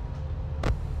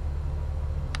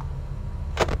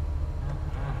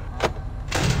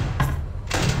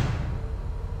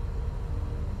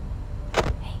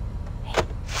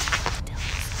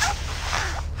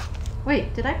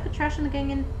 Wait, did I put Trash in the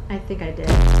Gang in? I think I did.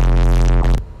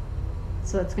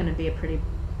 So it's gonna be a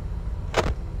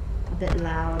bit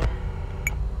loud.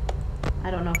 I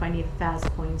don't know if I need fast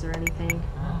coins or anything.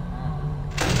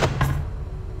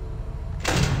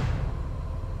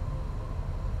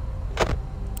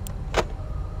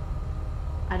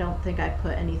 I don't think I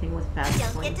put anything with fast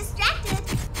coins. Don't get distracted.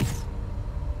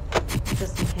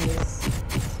 Just in case.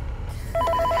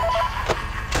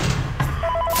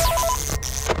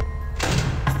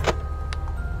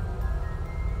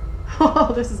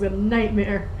 Oh, this is a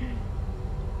nightmare.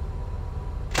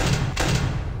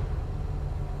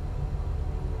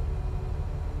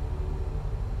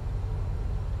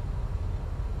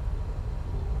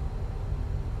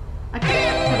 I could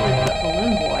totally put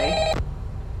Balloon Boy.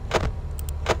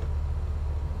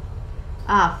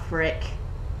 Ah, frick.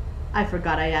 I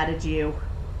forgot I added you.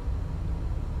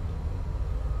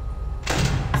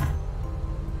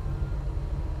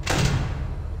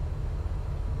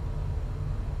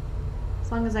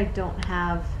 As long as I don't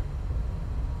have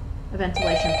a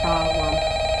ventilation problem.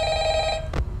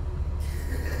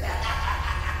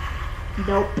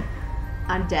 Nope.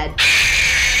 I'm dead.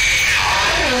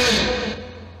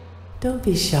 Don't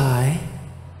be shy.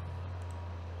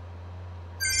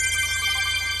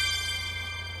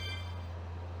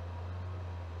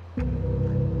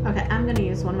 Okay, I'm gonna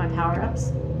use one of my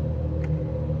power-ups.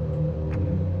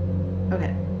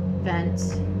 Okay. Vent.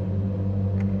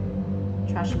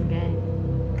 Trash in the Gang.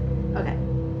 Okay.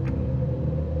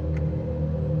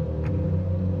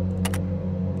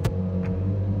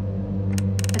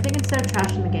 I think instead of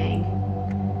Trash in the Gang,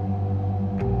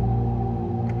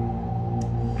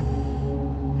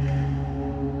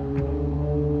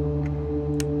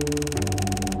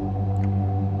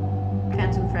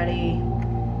 Phantom Freddy.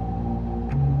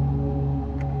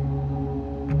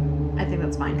 I think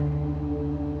that's fine.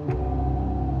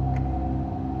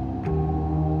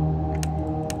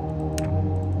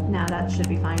 Now that should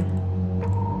be fine.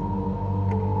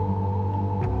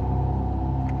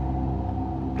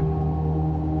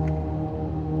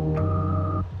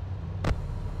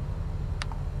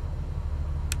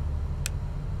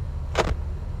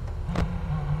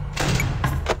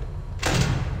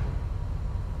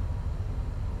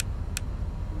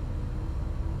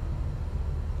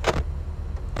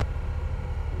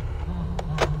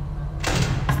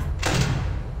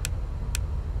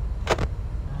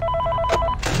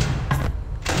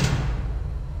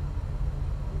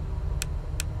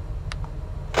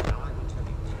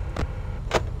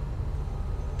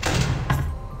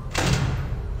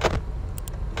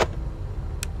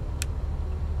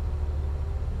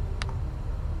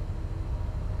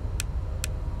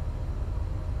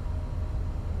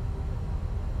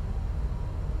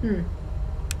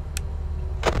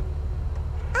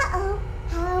 Uh-oh,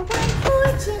 how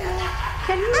unfortunate.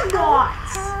 Can you not?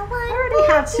 I already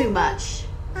have too much.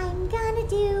 I'm gonna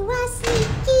do a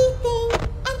sneaky thing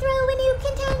and throw a new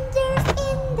contender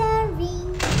in the ring.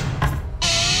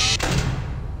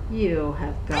 You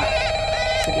have got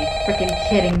to be freaking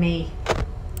kidding me.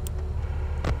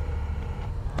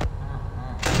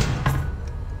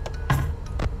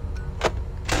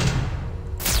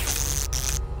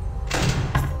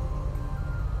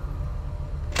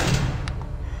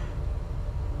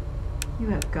 You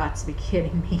have got to be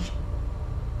kidding me.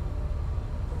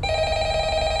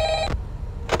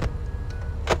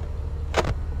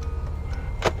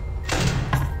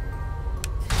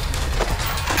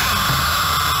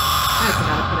 I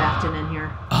forgot to put Afton in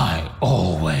here. I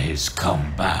always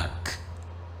come back.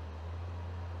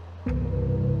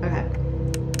 Okay.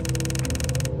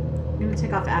 I'm gonna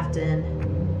take off Afton.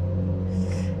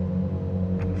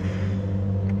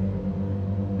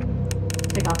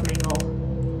 Take off Mangle.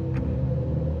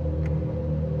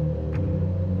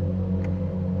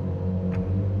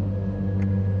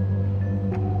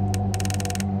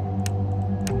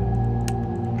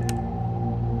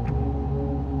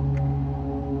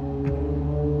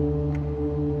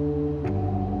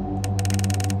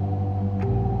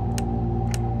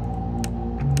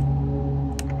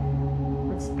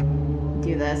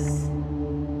 This.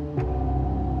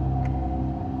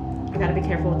 I gotta be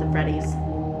careful with the Freddies.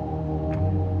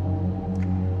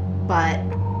 But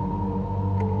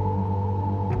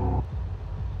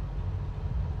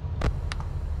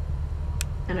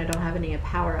and I don't have any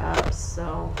power-ups,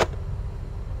 so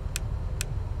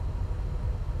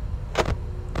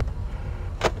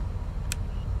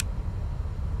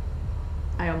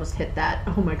I almost hit that.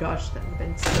 Oh my gosh, that would have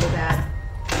been so bad.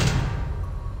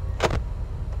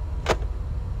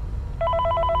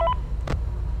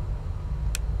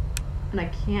 And I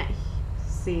can't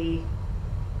see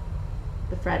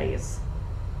the Freddies.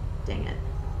 Dang it.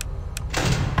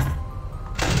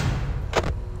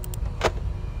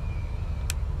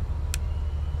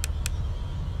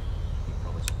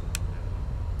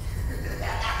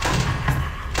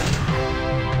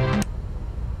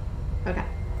 Okay.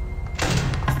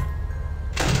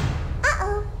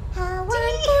 Uh-oh, how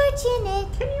unfortunate.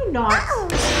 Can you not? Uh-oh.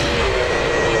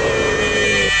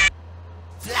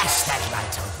 Flash that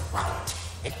light on the world.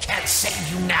 It can't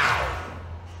save you now.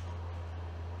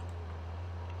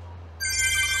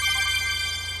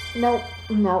 Nope,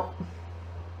 nope.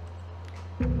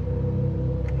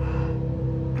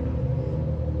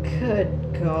 Good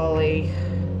golly.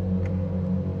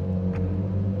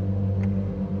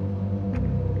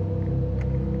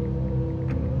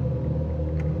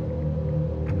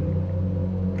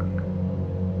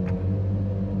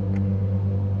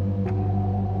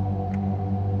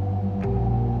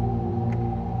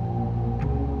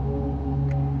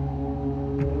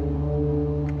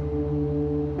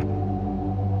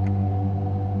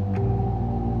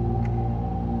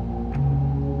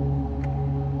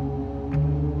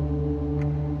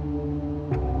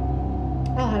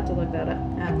 To look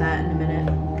at that in a minute.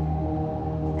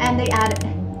 And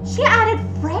she added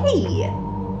Freddy.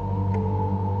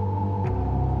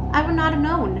 I would not have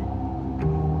known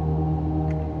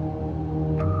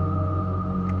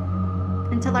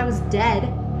until I was dead.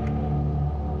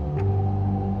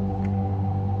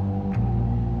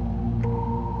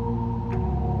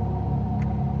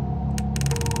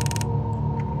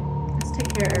 Let's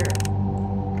take care.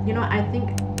 You know what, I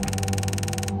think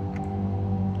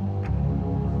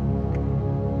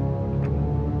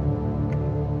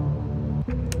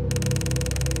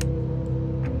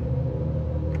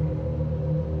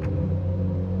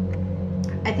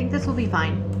this will be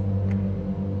fine.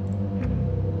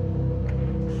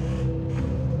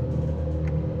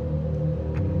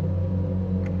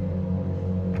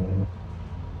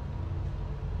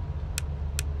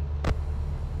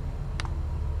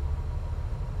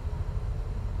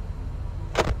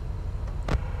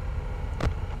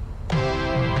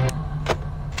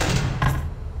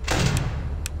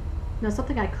 Now,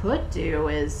 something I could do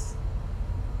is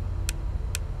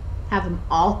have them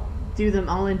all do them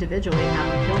all individually and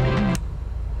have them kill me.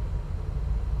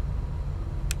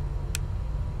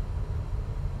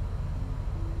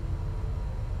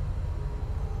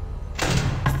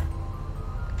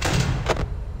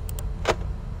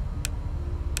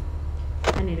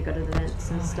 I need to go to the vent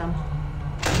system.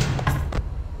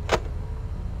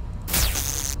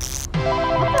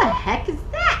 What the heck is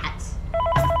that?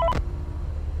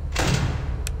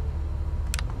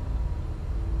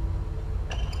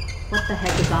 What the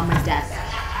heck is on my desk?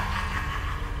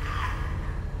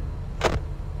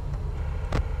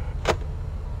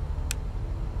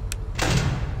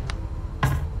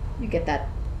 You get that,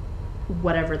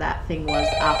 whatever that thing was,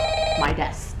 off my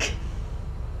desk.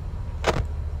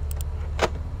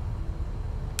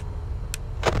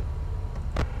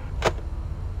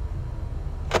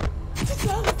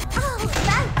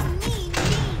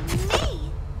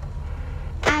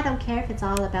 I don't care if it's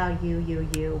all about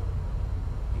you.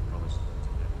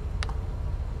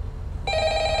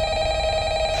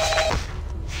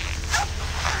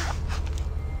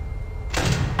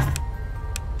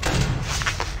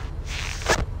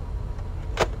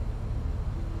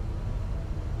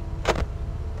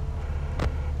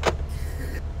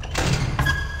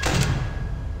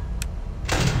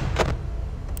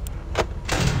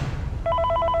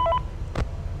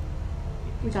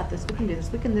 We got this. We can do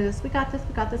this. We can do this. We got this.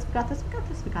 We got this. We got this. We got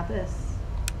this. We got this.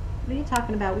 What are you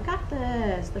talking about? We got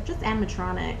this. They're just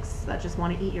animatronics that just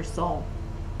want to eat your soul.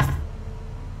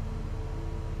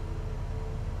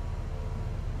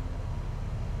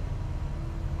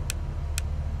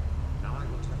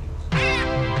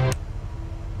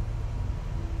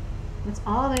 That's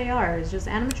all they are, is just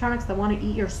animatronics that want to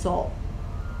eat your soul.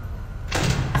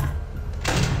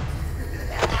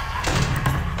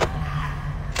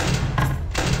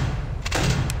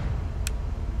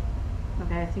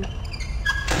 Okay, I think...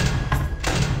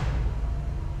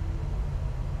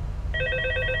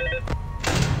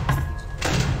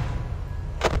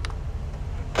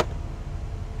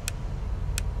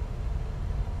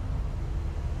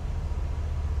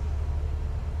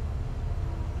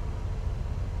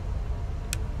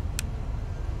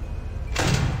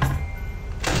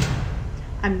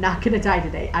 I'm not gonna die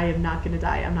today. I am not gonna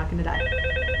die. I'm not gonna die.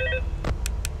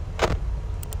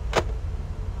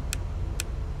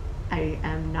 I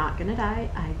am not gonna die.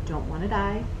 I don't want to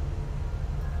die.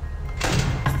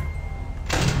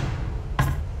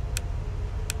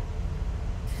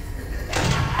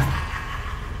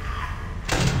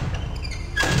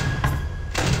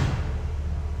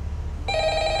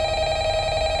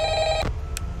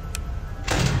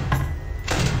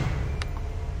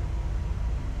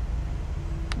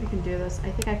 I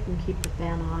think I can keep the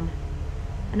fan on.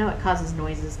 I know it causes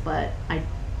noises, but I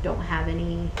don't have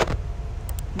any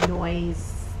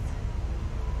noise.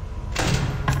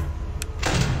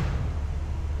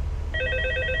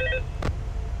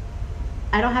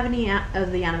 I don't have any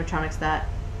of the animatronics that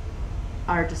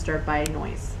are disturbed by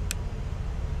noise.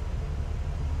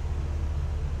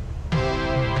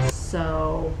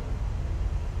 So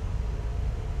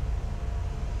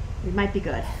we might be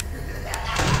good.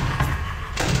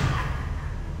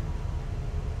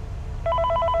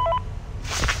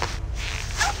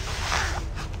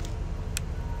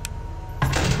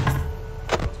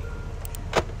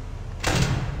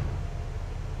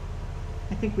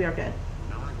 I think we are good.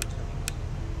 No.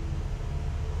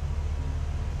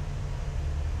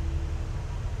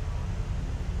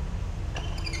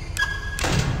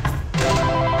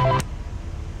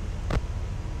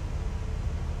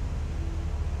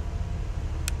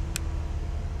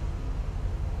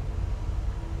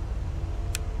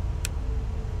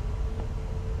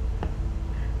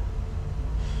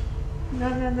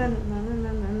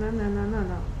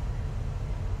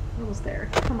 Almost there.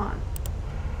 Come on.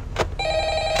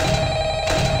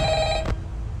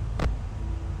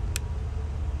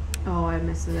 Oh, I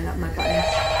messed it up my buttons.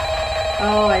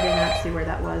 Oh, I did not see where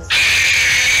that was.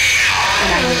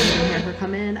 And I didn't even hear her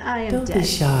come in. I am Don't dead. be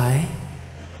shy.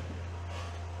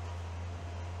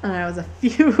 And I was a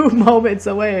few moments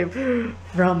away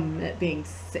from it being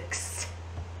 6.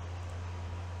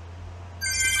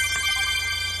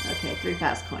 Okay, 3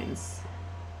 fast coins.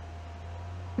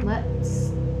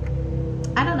 Let's...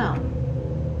 I don't know.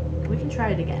 We can try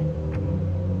it again.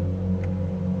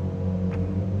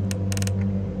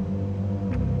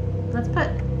 Let's put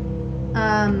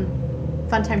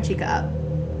Funtime Chica up.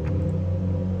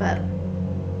 But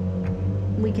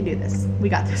we can do this. We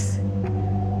got this.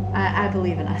 I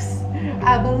believe in us.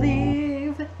 I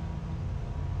believe.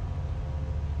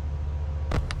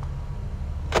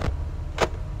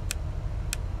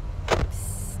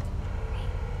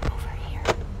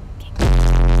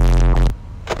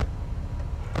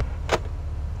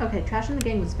 Okay, Trash in the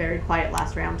Gang was very quiet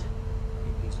last round.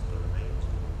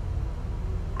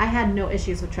 I had no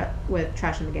issues with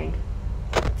Trash in the Gang.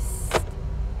 Psst.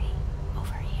 Hey,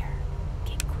 over here.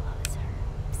 Get closer.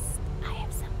 Psst. I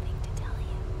have something to tell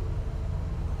you.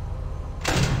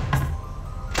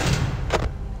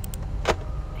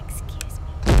 Excuse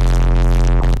me.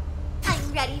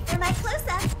 I'm ready for my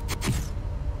close-up.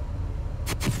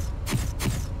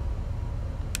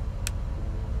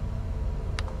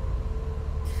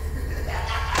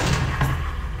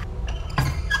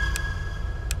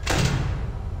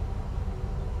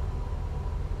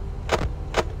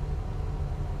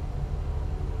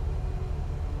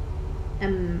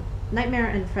 And Nightmare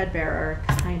and Fredbear are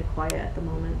kind of quiet at the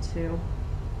moment, too.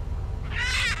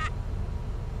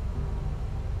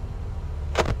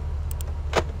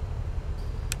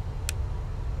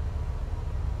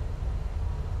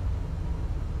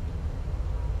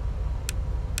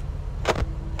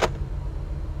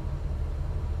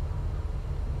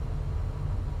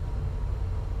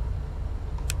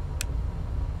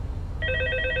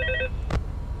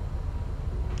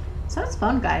 So it's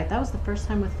Phone Guy. That was the first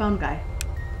time with Phone Guy.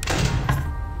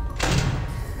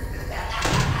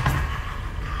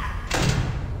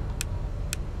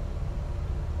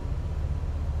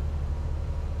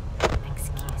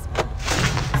 Excuse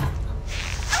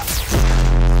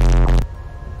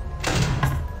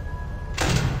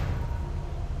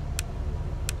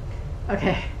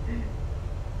Okay.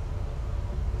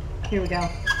 Here we go.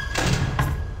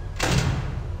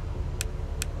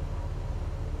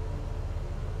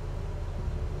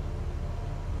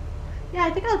 Yeah,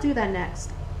 I think I'll do that next.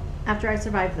 After I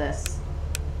survive this.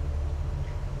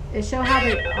 It show how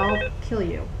they all kill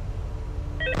you.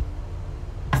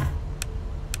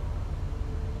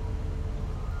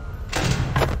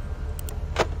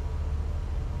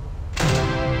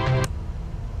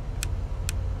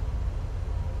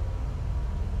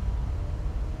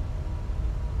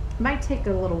 Might take a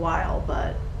little while,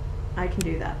 but I can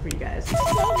do that for you guys.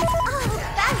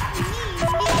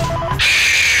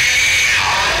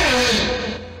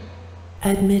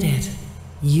 Admit it.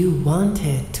 You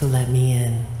wanted to let me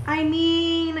in. I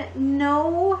mean,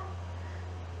 no,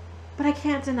 but I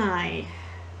can't deny.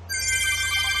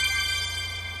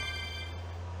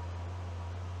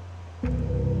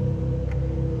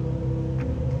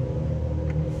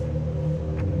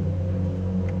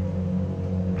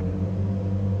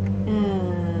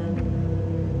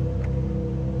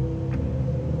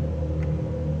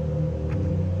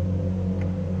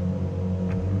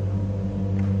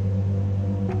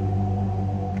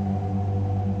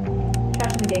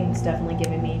 Game's definitely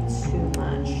giving me too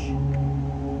much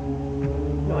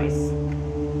noise.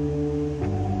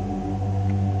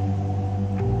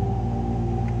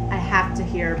 I have to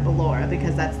hear Ballora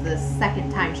because that's the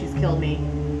second time she's killed me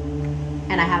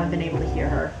and I haven't been able to hear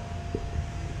her.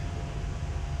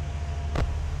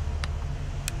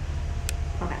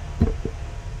 Okay.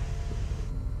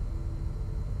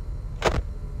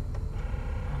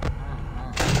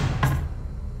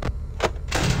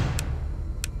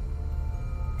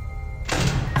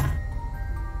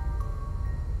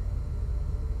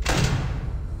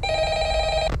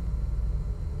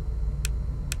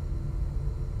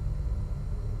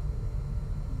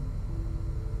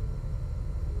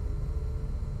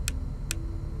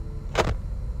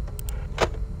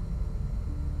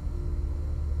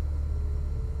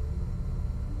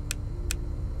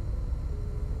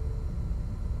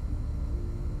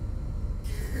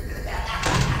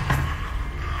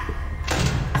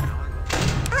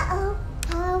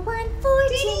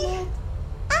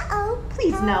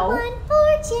 No.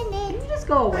 Unfortunate. Can you just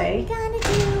go away? I'm gonna do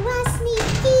a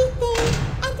sneaky thing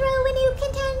and throw a new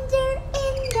contender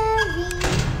in the ring.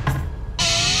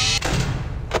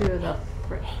 To the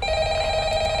frick.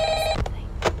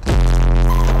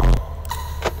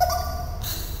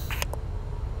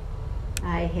 I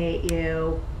hate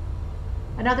you.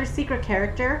 Another secret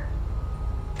character?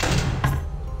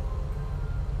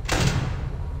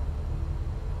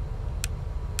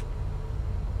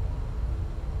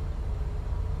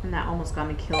 And that almost got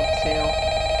me killed too.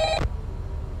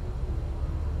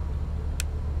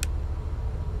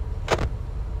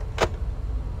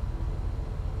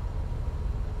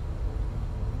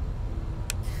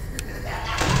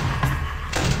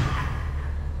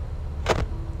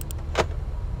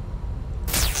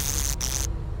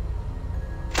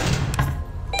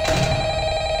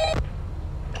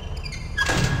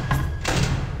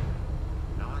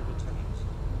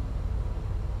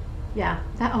 Yeah,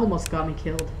 that almost got me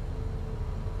killed.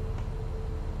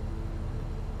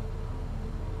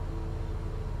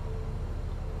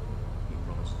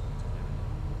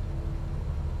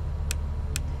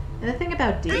 And the thing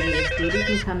about Dee Dee is Dee Dee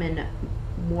can come in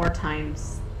more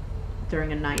times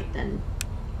during a night than...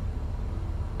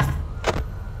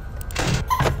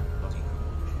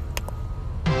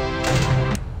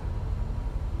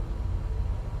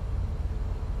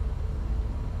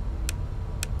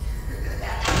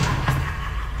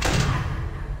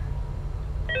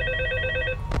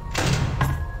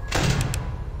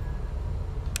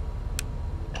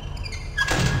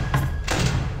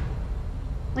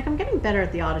 Like, I'm getting better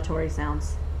at the auditory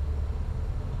sounds.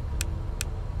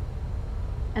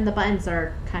 And the buttons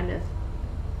are kind of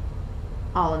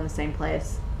all in the same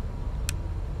place.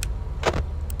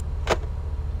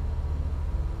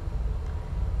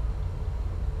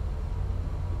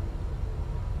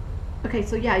 Okay,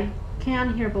 so yeah, you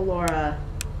can hear Ballora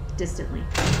distantly.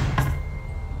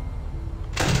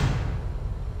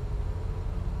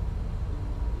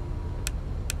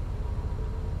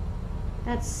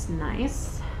 That's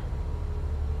nice.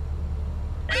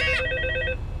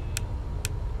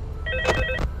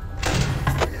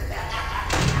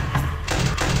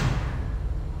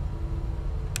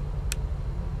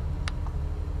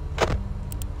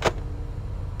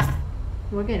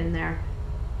 We're getting there.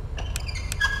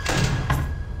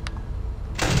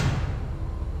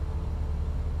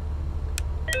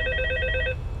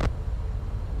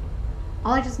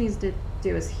 All I just need to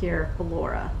do is hear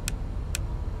Ballora.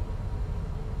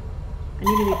 I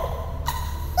need to be...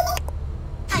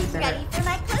 better ready for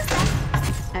my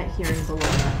close-up. at hearing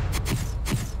Ballora.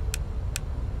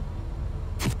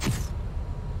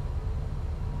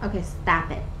 Okay,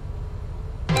 stop it.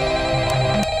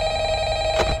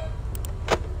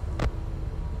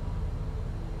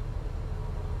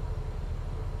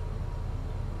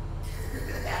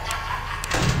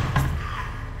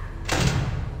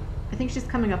 I think she's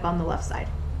coming up on the left side.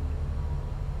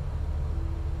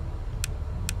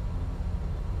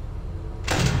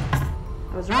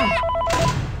 I was wrong.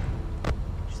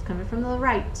 She's coming from the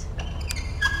right.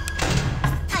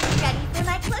 I'm ready for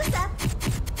my close-up.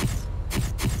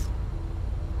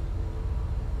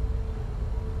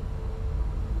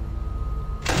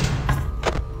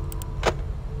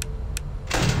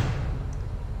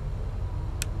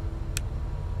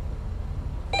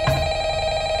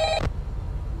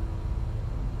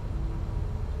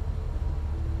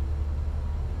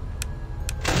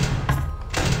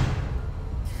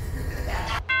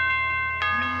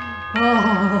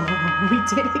 Oh, we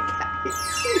did it, guys.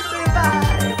 We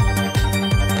survived.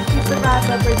 We survived,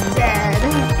 but we're dead.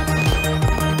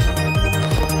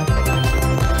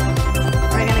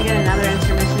 Are we gonna get another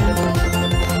intermission?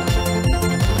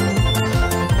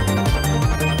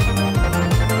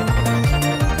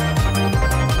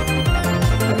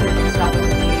 Okay, stop it.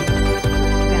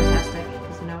 Fantastic,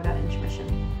 because now we got intermission.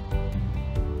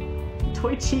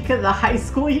 Toy Chica, the high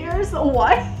school years?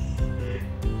 What?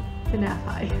 FNaF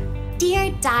High.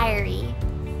 Dear Diary,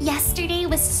 yesterday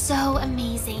was so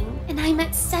amazing, and I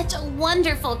met such a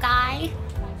wonderful guy.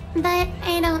 But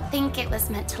I don't think it was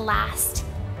meant to last.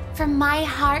 For my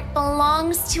heart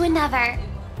belongs to another.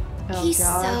 Oh, He's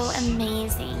gosh. so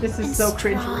amazing. This is and so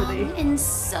strong cringeworthy. and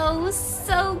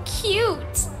so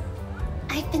cute.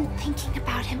 I've been thinking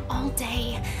about him all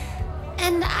day.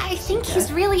 And I think Chica.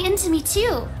 he's really into me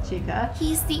too. Chica.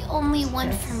 He's the only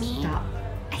one Chica, for me. Stop.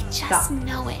 I just Stop.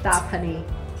 know it. Stop, honey.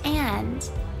 And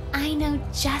I know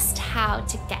just how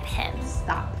to get him.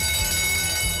 Stop.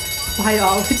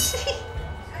 Biology.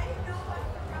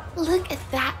 Look at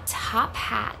that top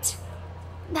hat.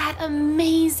 That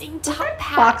amazing top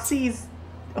hat. Foxy's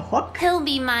hook. He'll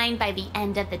be mine by the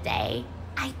end of the day.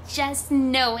 I just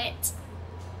know it.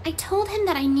 I told him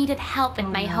that I needed help with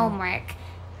my homework.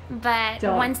 But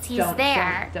once he's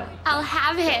there, I'll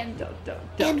have him.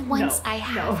 And once I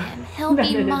have him, he'll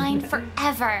be mine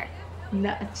forever.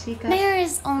 No, Chica. There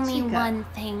is only Chica. one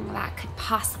thing that could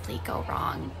possibly go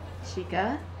wrong.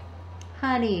 Chica,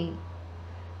 honey,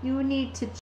 you need to